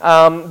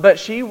 But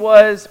she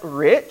was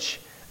rich.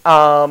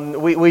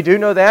 We do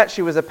know that.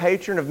 She was a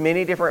patron of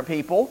many different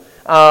people.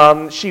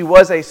 She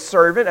was a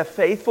servant, a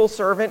faithful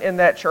servant in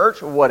that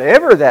church,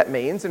 whatever that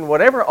means and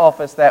whatever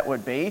office that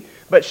would be.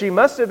 But she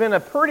must have been a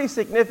pretty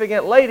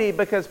significant lady,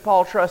 because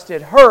Paul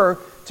trusted her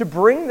to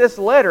bring this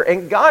letter,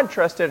 and God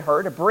trusted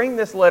her to bring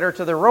this letter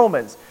to the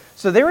Romans.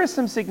 So there is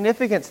some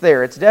significance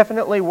there. It's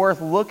definitely worth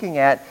looking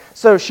at.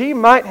 So she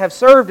might have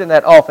served in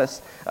that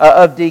office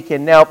of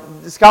deacon. Now,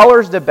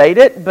 scholars debate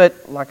it,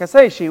 but like I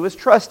say, she was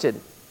trusted.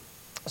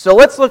 So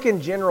let's look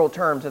in general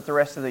terms at the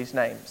rest of these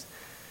names.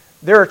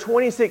 There are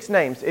 26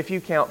 names if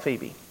you count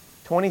Phoebe.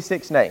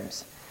 26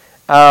 names.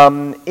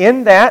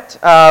 In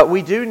that,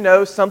 we do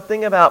know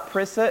something about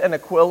Prisca and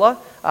Aquila.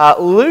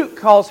 Luke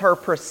calls her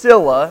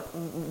Priscilla.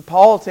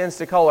 Paul tends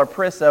to call her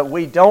Prisca.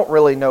 We don't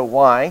really know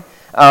why.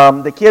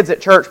 The kids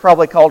at church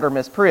probably called her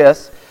Miss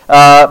Pris.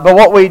 But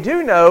what we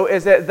do know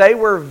is that they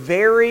were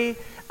very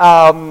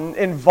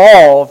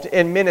involved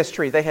in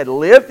ministry. They had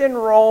lived in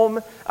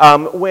Rome.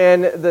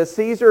 When the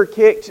Caesar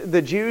kicked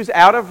the Jews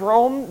out of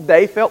Rome,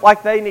 they felt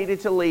like they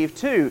needed to leave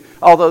too,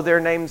 although their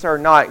names are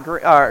not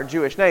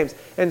Jewish names.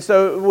 And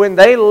so when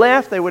they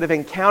left, they would have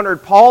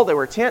encountered Paul. They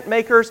were tent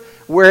makers.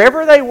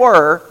 Wherever they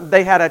were,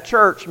 they had a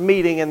church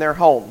meeting in their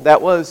home.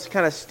 That was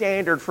kind of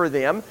standard for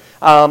them.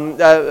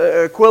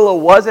 Aquila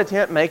was a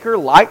tent maker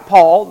like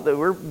Paul. They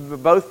were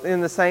both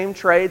in the same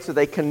trade, so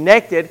they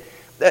connected.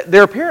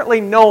 They're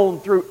apparently known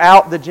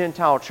throughout the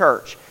Gentile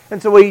church.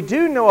 And so we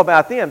do know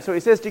about them. So he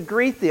says to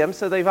greet them.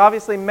 So they've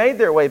obviously made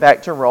their way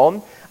back to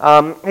Rome.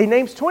 He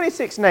names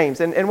 26 names.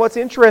 And what's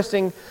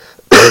interesting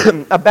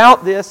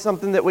about this,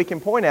 something that we can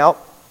point out,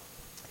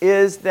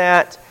 is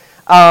that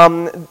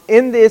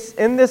in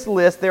this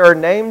list there are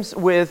names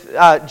with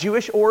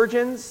Jewish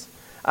origins,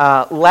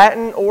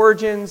 Latin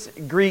origins,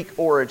 Greek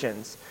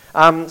origins.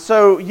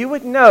 So you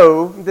would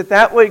know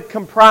that would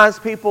comprise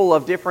people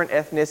of different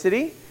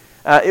ethnicity.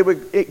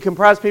 It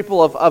comprised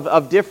people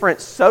of different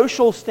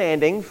social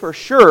standing, for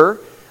sure.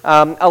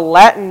 A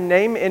Latin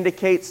name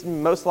indicates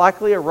most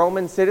likely a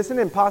Roman citizen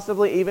and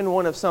possibly even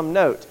one of some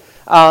note.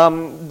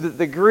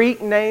 The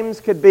Greek names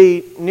could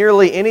be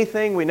nearly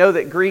anything. We know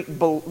that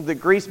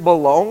Greece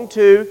belonged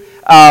to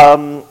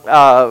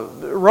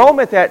Rome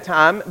at that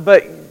time,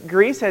 but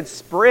Greece had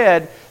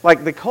spread,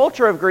 like the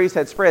culture of Greece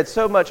had spread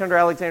so much under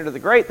Alexander the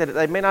Great that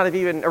they may not have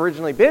even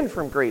originally been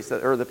from Greece,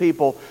 or the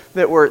people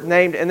that were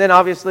named, and then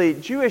obviously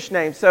Jewish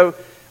names. So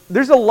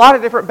there's a lot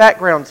of different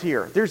backgrounds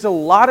here. There's a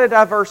lot of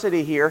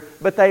diversity here,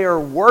 but they are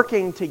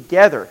working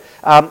together.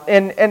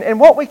 And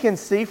what we can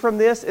see from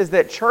this is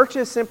that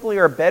churches simply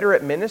are better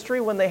at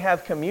ministry when they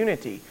have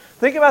community.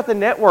 Think about the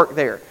network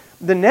there.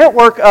 The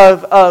network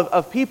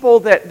of people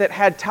that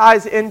had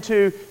ties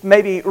into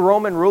maybe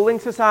Roman ruling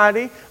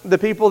society, the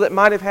people that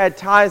might have had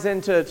ties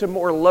into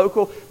more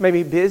local,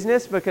 maybe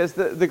business, because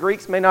the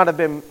Greeks may not have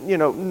been,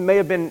 may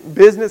have been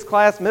business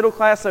class, middle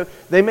class, so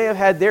they may have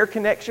had their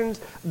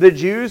connections. The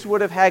Jews would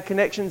have had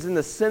connections in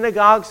the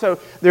synagogue, so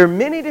there are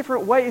many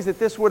different ways that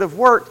this would have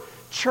worked.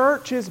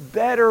 Church is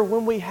better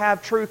when we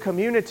have true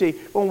community,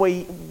 when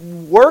we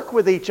work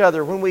with each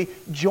other, when we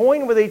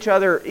join with each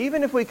other,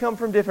 even if we come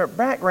from different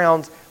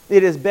backgrounds.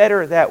 It is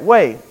better that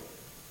way.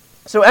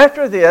 So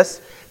after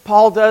this,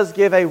 Paul does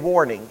give a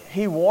warning.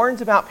 He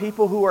warns about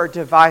people who are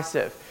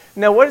divisive.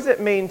 Now, what does it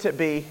mean to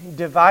be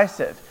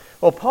divisive?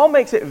 Well, Paul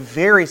makes it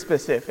very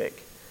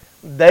specific.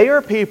 They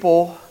are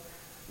people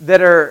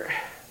that are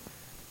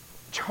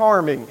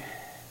charming.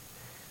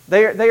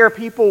 They are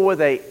people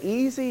with a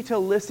easy to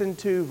listen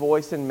to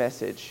voice and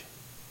message,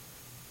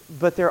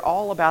 but they're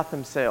all about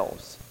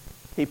themselves.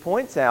 He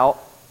points out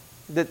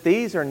that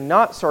these are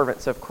not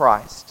servants of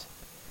Christ.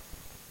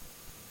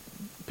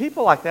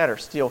 People like that are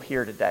still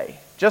here today.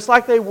 Just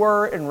like they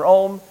were in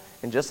Rome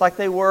and just like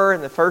they were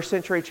in the first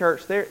century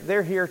church,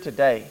 they're here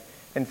today.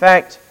 In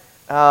fact,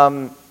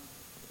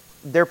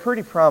 they're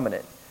pretty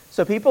prominent.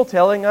 So people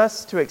telling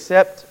us to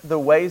accept the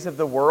ways of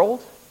the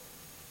world,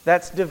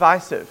 that's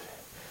divisive.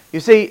 You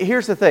see,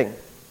 here's the thing.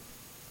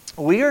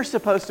 We are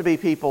supposed to be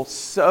people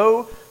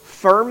so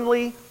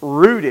firmly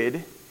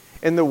rooted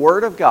in the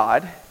Word of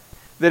God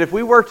that if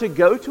we were to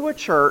go to a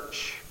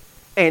church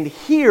and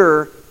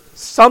hear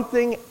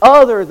something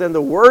other than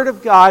the Word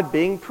of God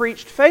being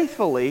preached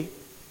faithfully,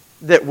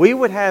 that we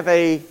would have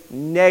a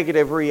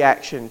negative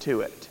reaction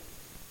to it.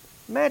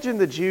 Imagine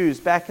the Jews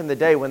back in the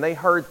day when they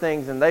heard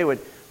things and they would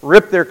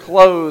rip their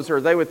clothes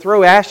or they would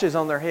throw ashes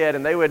on their head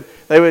and they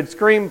would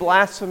scream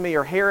blasphemy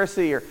or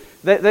heresy, or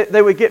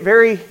they would get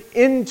very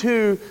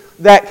into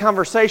that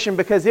conversation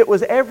because it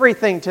was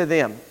everything to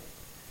them.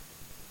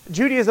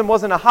 Judaism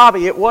wasn't a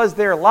hobby, it was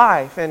their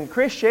life, and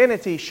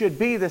Christianity should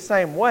be the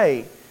same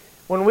way.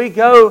 When we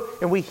go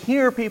and we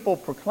hear people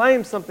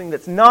proclaim something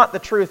that's not the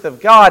truth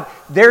of God,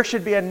 there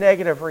should be a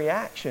negative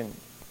reaction.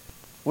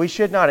 We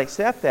should not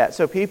accept that.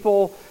 So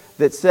people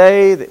that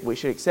say that we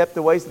should accept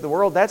the ways of the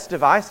world, that's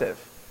divisive.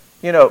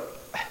 You know,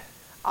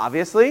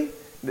 obviously,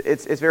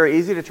 it's very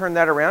easy to turn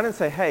that around and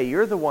say, hey,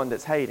 you're the one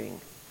that's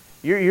hating.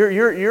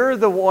 You're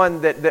the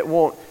one that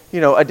won't,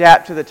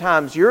 adapt to the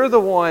times. You're the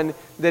one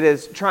that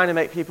is trying to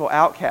make people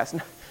outcasts.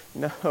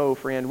 No,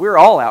 friend, we're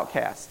all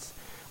outcasts.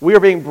 We are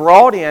being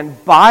brought in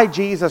by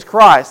Jesus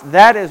Christ.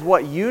 That is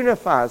what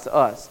unifies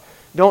us.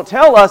 Don't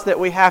tell us that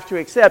we have to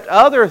accept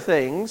other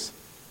things,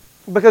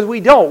 because we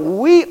don't.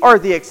 We are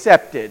the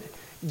accepted.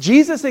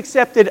 Jesus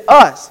accepted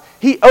us.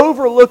 He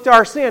overlooked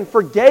our sin,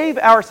 forgave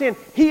our sin.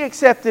 He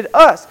accepted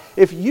us.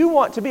 If you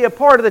want to be a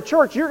part of the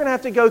church, you're going to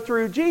have to go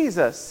through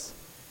Jesus.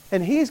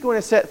 And He's going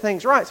to set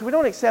things right. So we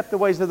don't accept the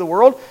ways of the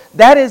world.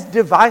 That is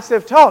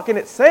divisive talk. And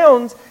it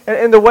sounds,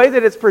 and the way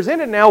that it's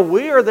presented now,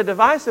 we are the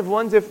divisive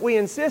ones if we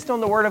insist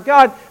on the Word of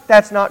God.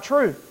 That's not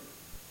true.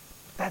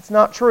 That's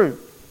not true.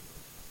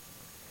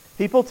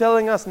 People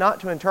telling us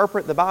not to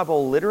interpret the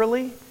Bible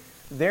literally,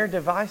 they're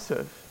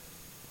divisive.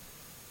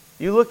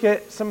 You look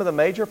at some of the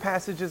major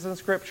passages in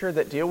Scripture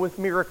that deal with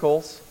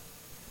miracles.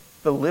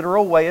 The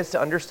literal way is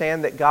to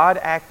understand that God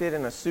acted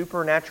in a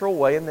supernatural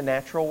way in the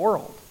natural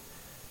world.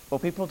 Well,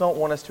 people don't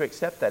want us to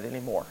accept that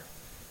anymore.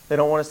 They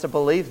don't want us to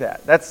believe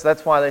that.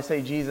 That's why they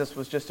say Jesus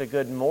was just a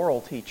good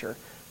moral teacher,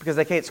 because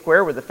they can't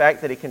square with the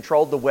fact that He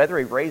controlled the weather,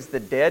 He raised the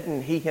dead,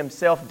 and He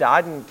Himself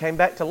died and came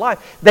back to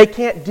life. They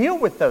can't deal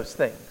with those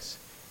things.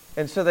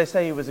 And so they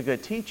say He was a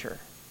good teacher.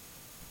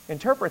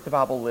 Interpret the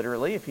Bible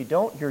literally. If you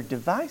don't, you're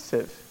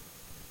divisive.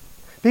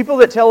 People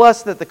that tell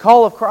us that the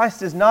call of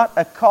Christ is not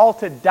a call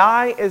to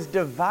die is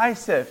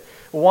divisive.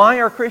 Why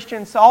are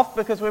Christians soft?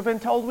 Because we've been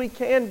told we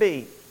can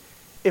be.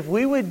 If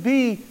we would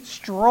be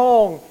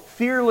strong,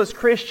 fearless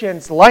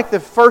Christians like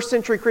the first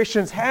century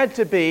Christians had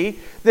to be,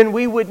 then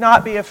we would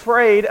not be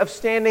afraid of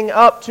standing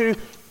up to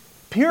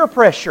peer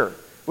pressure.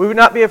 We would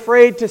not be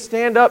afraid to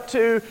stand up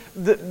to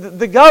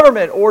the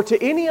government or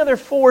to any other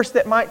force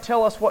that might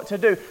tell us what to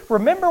do.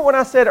 Remember when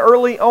I said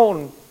early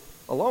on,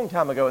 a long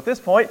time ago at this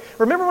point,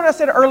 remember when I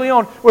said early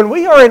on, when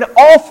we are an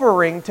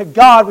offering to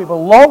God, we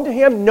belong to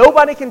Him,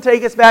 nobody can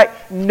take us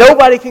back,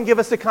 nobody can give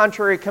us a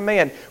contrary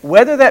command.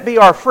 Whether that be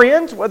our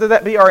friends, whether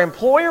that be our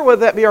employer,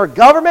 whether that be our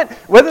government,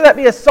 whether that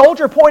be a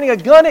soldier pointing a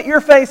gun at your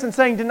face and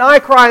saying, deny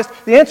Christ,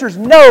 the answer is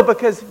no,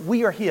 because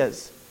we are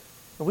His.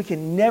 And we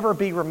can never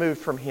be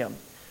removed from Him.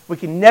 We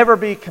can never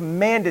be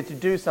commanded to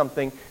do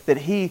something that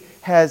He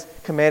has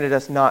commanded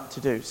us not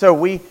to do. So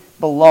we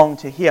belong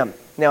to Him.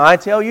 Now, I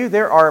tell you,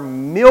 there are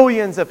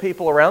millions of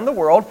people around the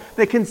world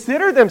that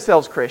consider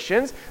themselves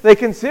Christians. They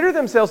consider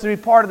themselves to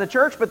be part of the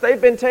church, but they've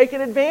been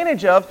taken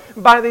advantage of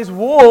by these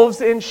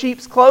wolves in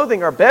sheep's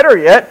clothing, or better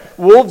yet,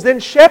 wolves in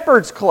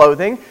shepherd's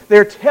clothing.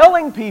 They're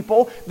telling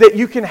people that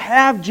you can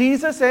have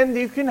Jesus and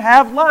you can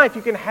have life.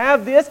 You can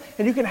have this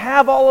and you can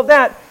have all of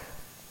that.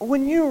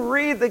 When you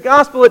read the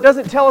gospel, it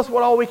doesn't tell us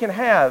what all we can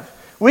have.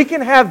 We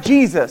can have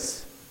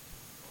Jesus.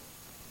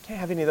 Can't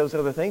have any of those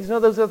other things. None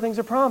of those other things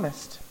are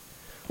promised.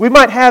 We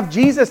might have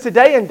Jesus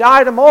today and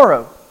die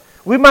tomorrow.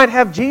 We might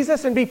have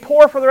Jesus and be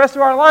poor for the rest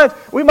of our lives.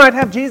 We might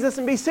have Jesus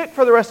and be sick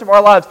for the rest of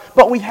our lives.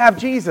 But we have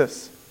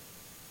Jesus.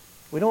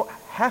 We don't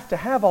have to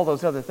have all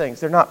those other things.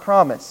 They're not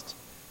promised.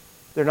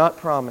 They're not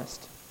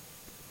promised.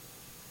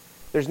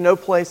 There's no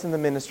place in the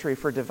ministry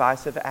for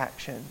divisive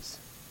actions.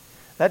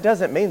 That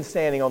doesn't mean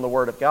standing on the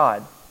Word of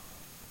God.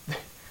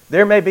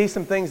 There may be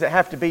some things that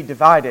have to be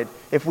divided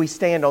if we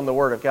stand on the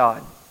Word of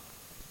God.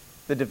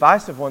 The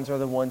divisive ones are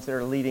the ones that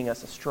are leading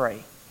us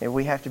astray. And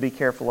we have to be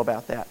careful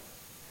about that.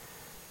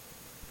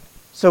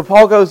 So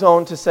Paul goes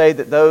on to say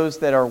that those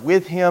that are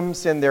with him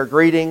send their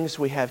greetings.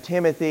 We have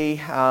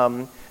Timothy,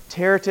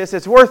 Tertius.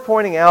 It's worth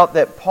pointing out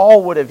that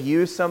Paul would have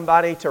used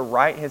somebody to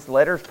write his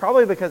letters,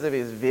 probably because of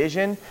his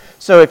vision.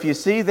 So if you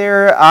see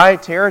there, I,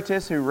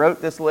 Tertius, who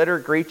wrote this letter,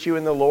 greet you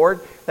in the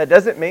Lord. That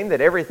doesn't mean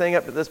that everything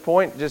up to this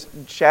point just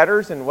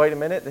shatters and wait a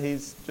minute,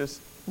 he's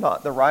just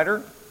not the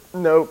writer.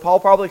 No, Paul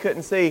probably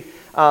couldn't see.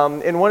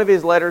 In one of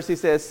his letters, he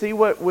says, see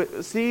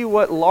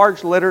what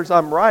large letters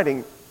I'm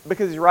writing,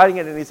 because he's writing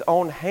it in his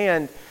own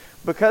hand.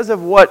 Because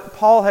of what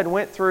Paul had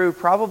went through,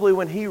 probably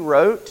when he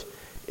wrote,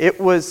 it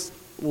was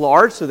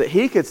large so that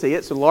he could see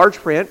it. So large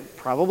print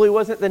probably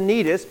wasn't the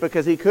neatest,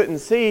 because he couldn't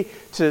see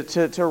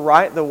to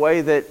write the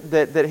way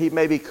that he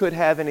maybe could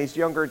have in his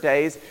younger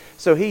days.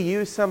 So he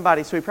used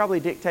somebody, so he probably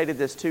dictated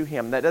this to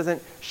him. That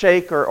doesn't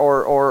shake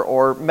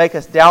or make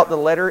us doubt the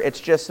letter. It's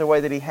just the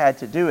way that he had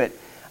to do it.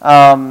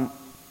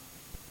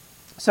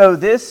 So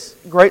this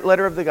great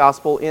letter of the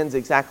gospel ends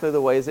exactly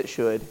the way as it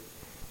should,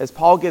 as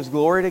Paul gives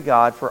glory to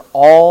God for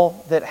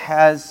all that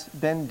has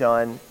been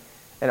done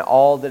and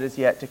all that is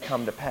yet to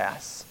come to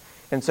pass.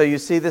 And so you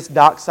see this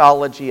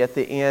doxology at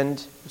the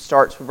end. It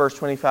starts with verse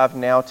 25,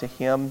 now to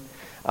him.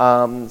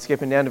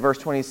 Skipping down to verse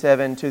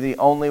 27, to the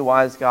only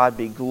wise God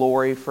be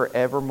glory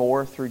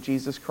forevermore through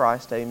Jesus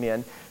Christ.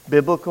 Amen.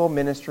 Biblical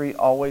ministry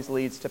always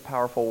leads to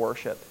powerful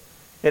worship.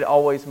 It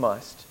always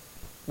must.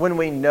 When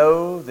we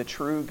know the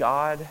true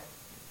God,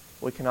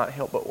 we cannot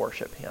help but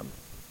worship Him.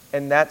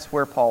 And that's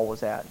where Paul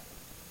was at.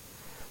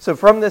 So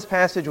from this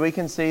passage, we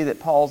can see that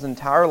Paul's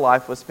entire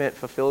life was spent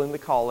fulfilling the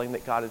calling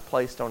that God had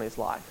placed on his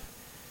life.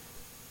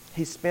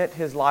 He spent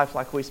his life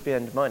like we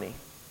spend money.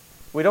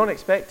 We don't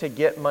expect to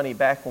get money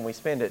back when we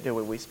spend it, do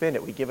we? We spend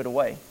it, we give it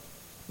away.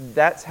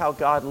 That's how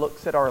God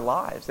looks at our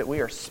lives, that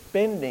we are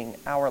spending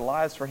our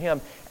lives for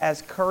Him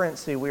as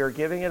currency. We are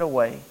giving it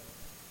away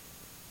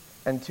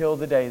until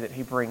the day that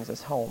He brings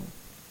us home.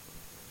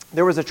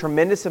 There was a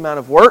tremendous amount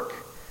of work,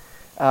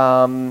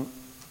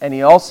 and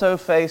he also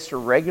faced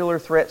regular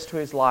threats to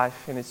his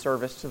life in his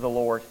service to the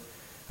Lord.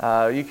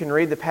 You can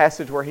read the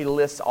passage where he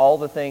lists all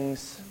the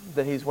things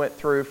that he's went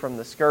through, from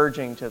the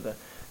scourging to the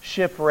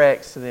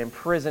shipwrecks to the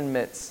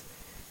imprisonments.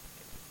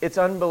 It's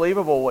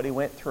unbelievable what he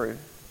went through.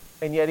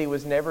 And yet he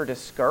was never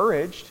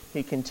discouraged.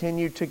 He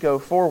continued to go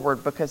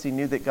forward because he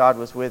knew that God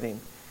was with him.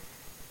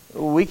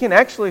 We can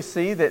actually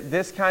see that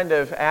this kind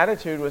of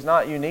attitude was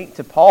not unique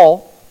to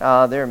Paul.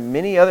 There are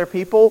many other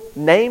people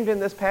named in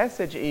this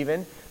passage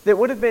even that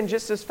would have been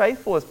just as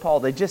faithful as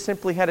Paul. They just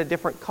simply had a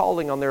different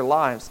calling on their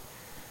lives.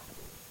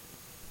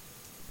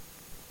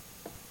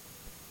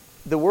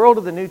 The world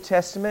of the New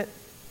Testament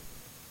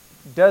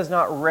does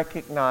not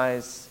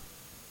recognize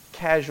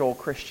casual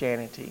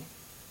Christianity,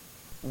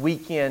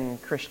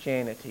 weekend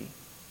Christianity.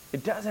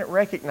 It doesn't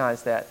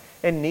recognize that,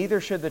 and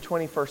neither should the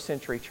 21st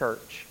century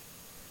church.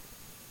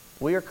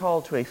 We are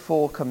called to a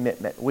full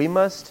commitment. We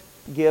must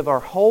give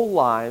our whole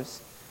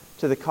lives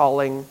to the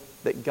calling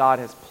that God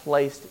has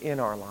placed in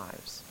our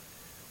lives.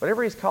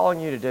 Whatever He's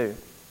calling you to do.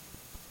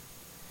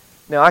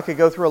 Now, I could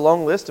go through a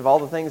long list of all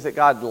the things that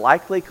God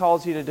likely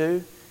calls you to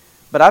do,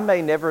 but I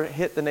may never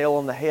hit the nail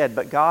on the head,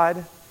 but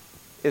God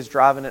is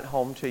driving it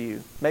home to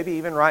you. Maybe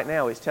even right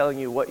now He's telling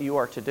you what you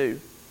are to do.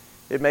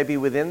 It may be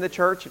within the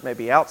church, it may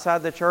be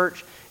outside the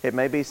church, it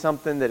may be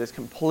something that is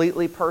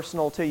completely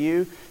personal to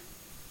you.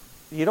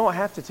 You don't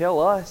have to tell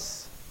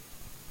us,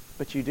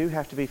 but you do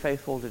have to be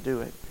faithful to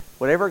do it.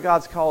 Whatever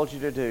God's called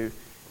you to do,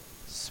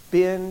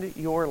 spend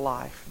your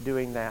life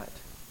doing that.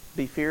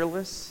 Be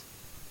fearless,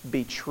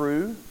 be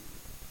true,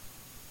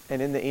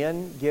 and in the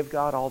end, give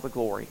God all the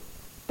glory.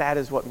 That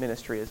is what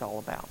ministry is all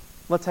about.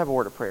 Let's have a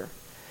word of prayer.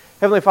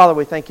 Heavenly Father,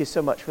 we thank You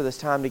so much for this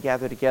time to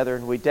gather together,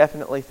 and we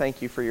definitely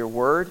thank You for Your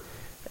word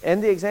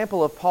and the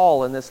example of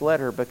Paul in this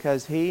letter,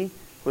 because he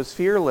was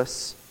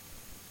fearless.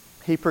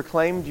 He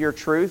proclaimed Your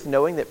truth,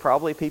 knowing that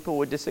probably people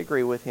would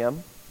disagree with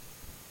him.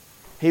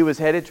 He was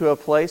headed to a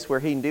place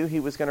where he knew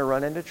he was going to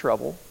run into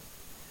trouble,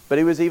 but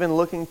he was even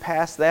looking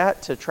past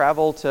that to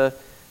travel to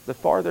the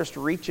farthest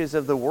reaches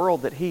of the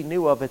world that he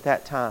knew of at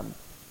that time.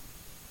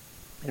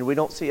 And we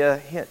don't see a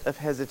hint of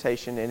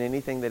hesitation in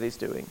anything that he's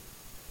doing.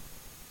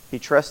 He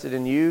trusted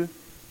in You.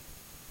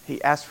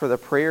 He asked for the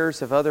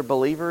prayers of other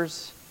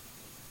believers,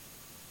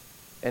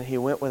 and he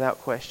went without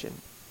question.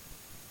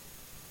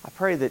 I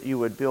pray that You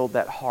would build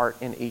that heart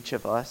in each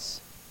of us.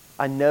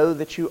 I know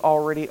that You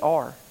already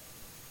are.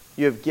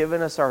 You have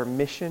given us our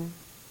mission.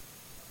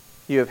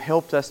 You have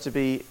helped us to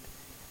be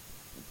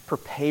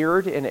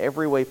prepared in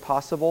every way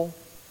possible.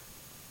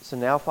 So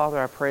now, Father,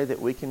 I pray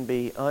that we can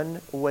be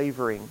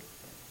unwavering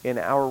in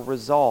our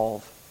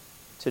resolve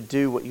to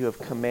do what You have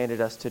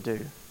commanded us to do.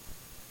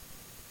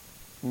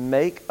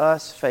 Make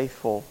us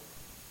faithful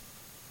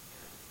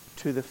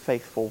to the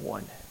faithful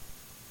one.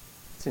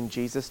 It's in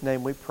Jesus'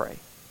 name we pray.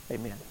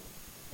 Amen.